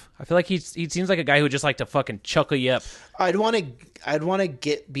laugh. I feel like he seems like a guy who would just like to fucking chuckle you up. I'd want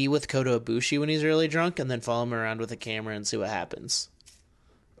to be with Kota Ibushi when he's really drunk, and then follow him around with a camera and see what happens.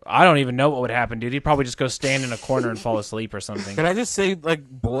 I don't even know what would happen, dude. He'd probably just go stand in a corner and fall asleep or something. Can I just say like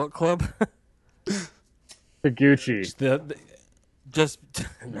Bullet Club? Taguchi. just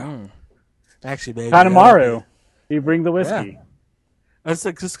no. Actually, maybe Kanemaru. You bring the whiskey. It's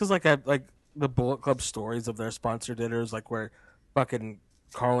like just because like I like the Bullet Club stories of their sponsor dinners, like where fucking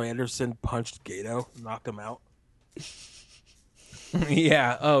Carl Anderson punched Gato, knocked him out.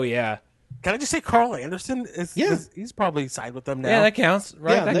 Yeah. Oh, yeah. Can I just say Carl Anderson? Yeah. He's probably signed with them now. Yeah, that counts,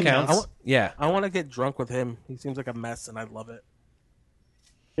 right? Yeah, that that counts. counts. Yeah. I want to get drunk with him. He seems like a mess, and I love it.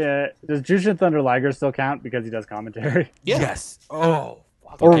 Yeah. Does Jushin Thunder Liger still count because he does commentary? Yeah. Yes. Oh.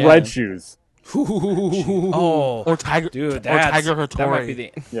 fuck. Or Yeah. Red Shoes? Oh, Or Tiger. dude, or that's, Tiger that Hattori. might be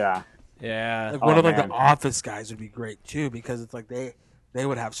the. Yeah. Yeah. Like one of like man. the Office guys would be great too because it's like they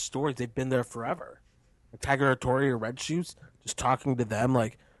would have stories. They've been there forever. Like Tiger Hattori or Red Shoes, just talking to them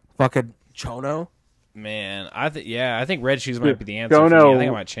like fucking Chono. Man, I think Red Shoes might be the answer. For me. I think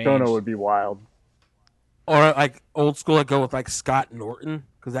it might change. Gono would be wild. Or like old school, I go with like Scott Norton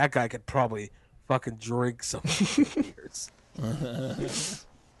because that guy could probably fucking drink some beers.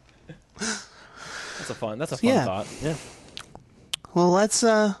 That's a fun Yeah. thought. Yeah, Well,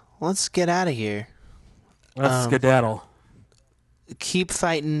 let's get out of here. that's skedaddle. Keep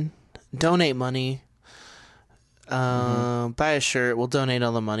fighting. Donate money. Buy a shirt. We'll donate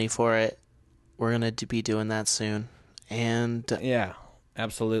all the money for it. We're gonna be doing that soon. And Yeah,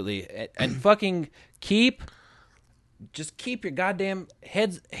 absolutely. And fucking keep your goddamn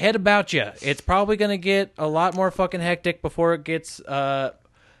head about you. It's probably gonna get a lot more fucking hectic before it gets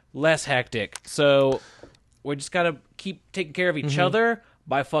less hectic. So we just gotta keep taking care of each other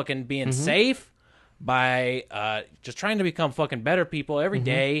by fucking being safe, by just trying to become fucking better people every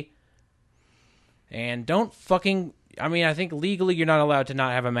day. And don't fucking... I mean, I think legally you're not allowed to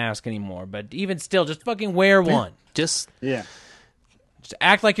not have a mask anymore, but even still, just fucking wear one. Just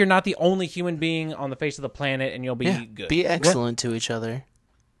act like you're not the only human being on the face of the planet, and you'll be good. Be excellent to each other.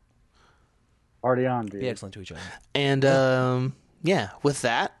 Party on, dude. Be excellent to each other. And with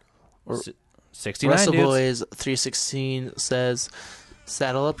that, 69 Russell dudes. Boys 316 says,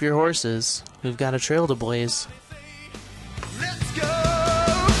 "Saddle up your horses. We've got a trail to blaze." Let's go.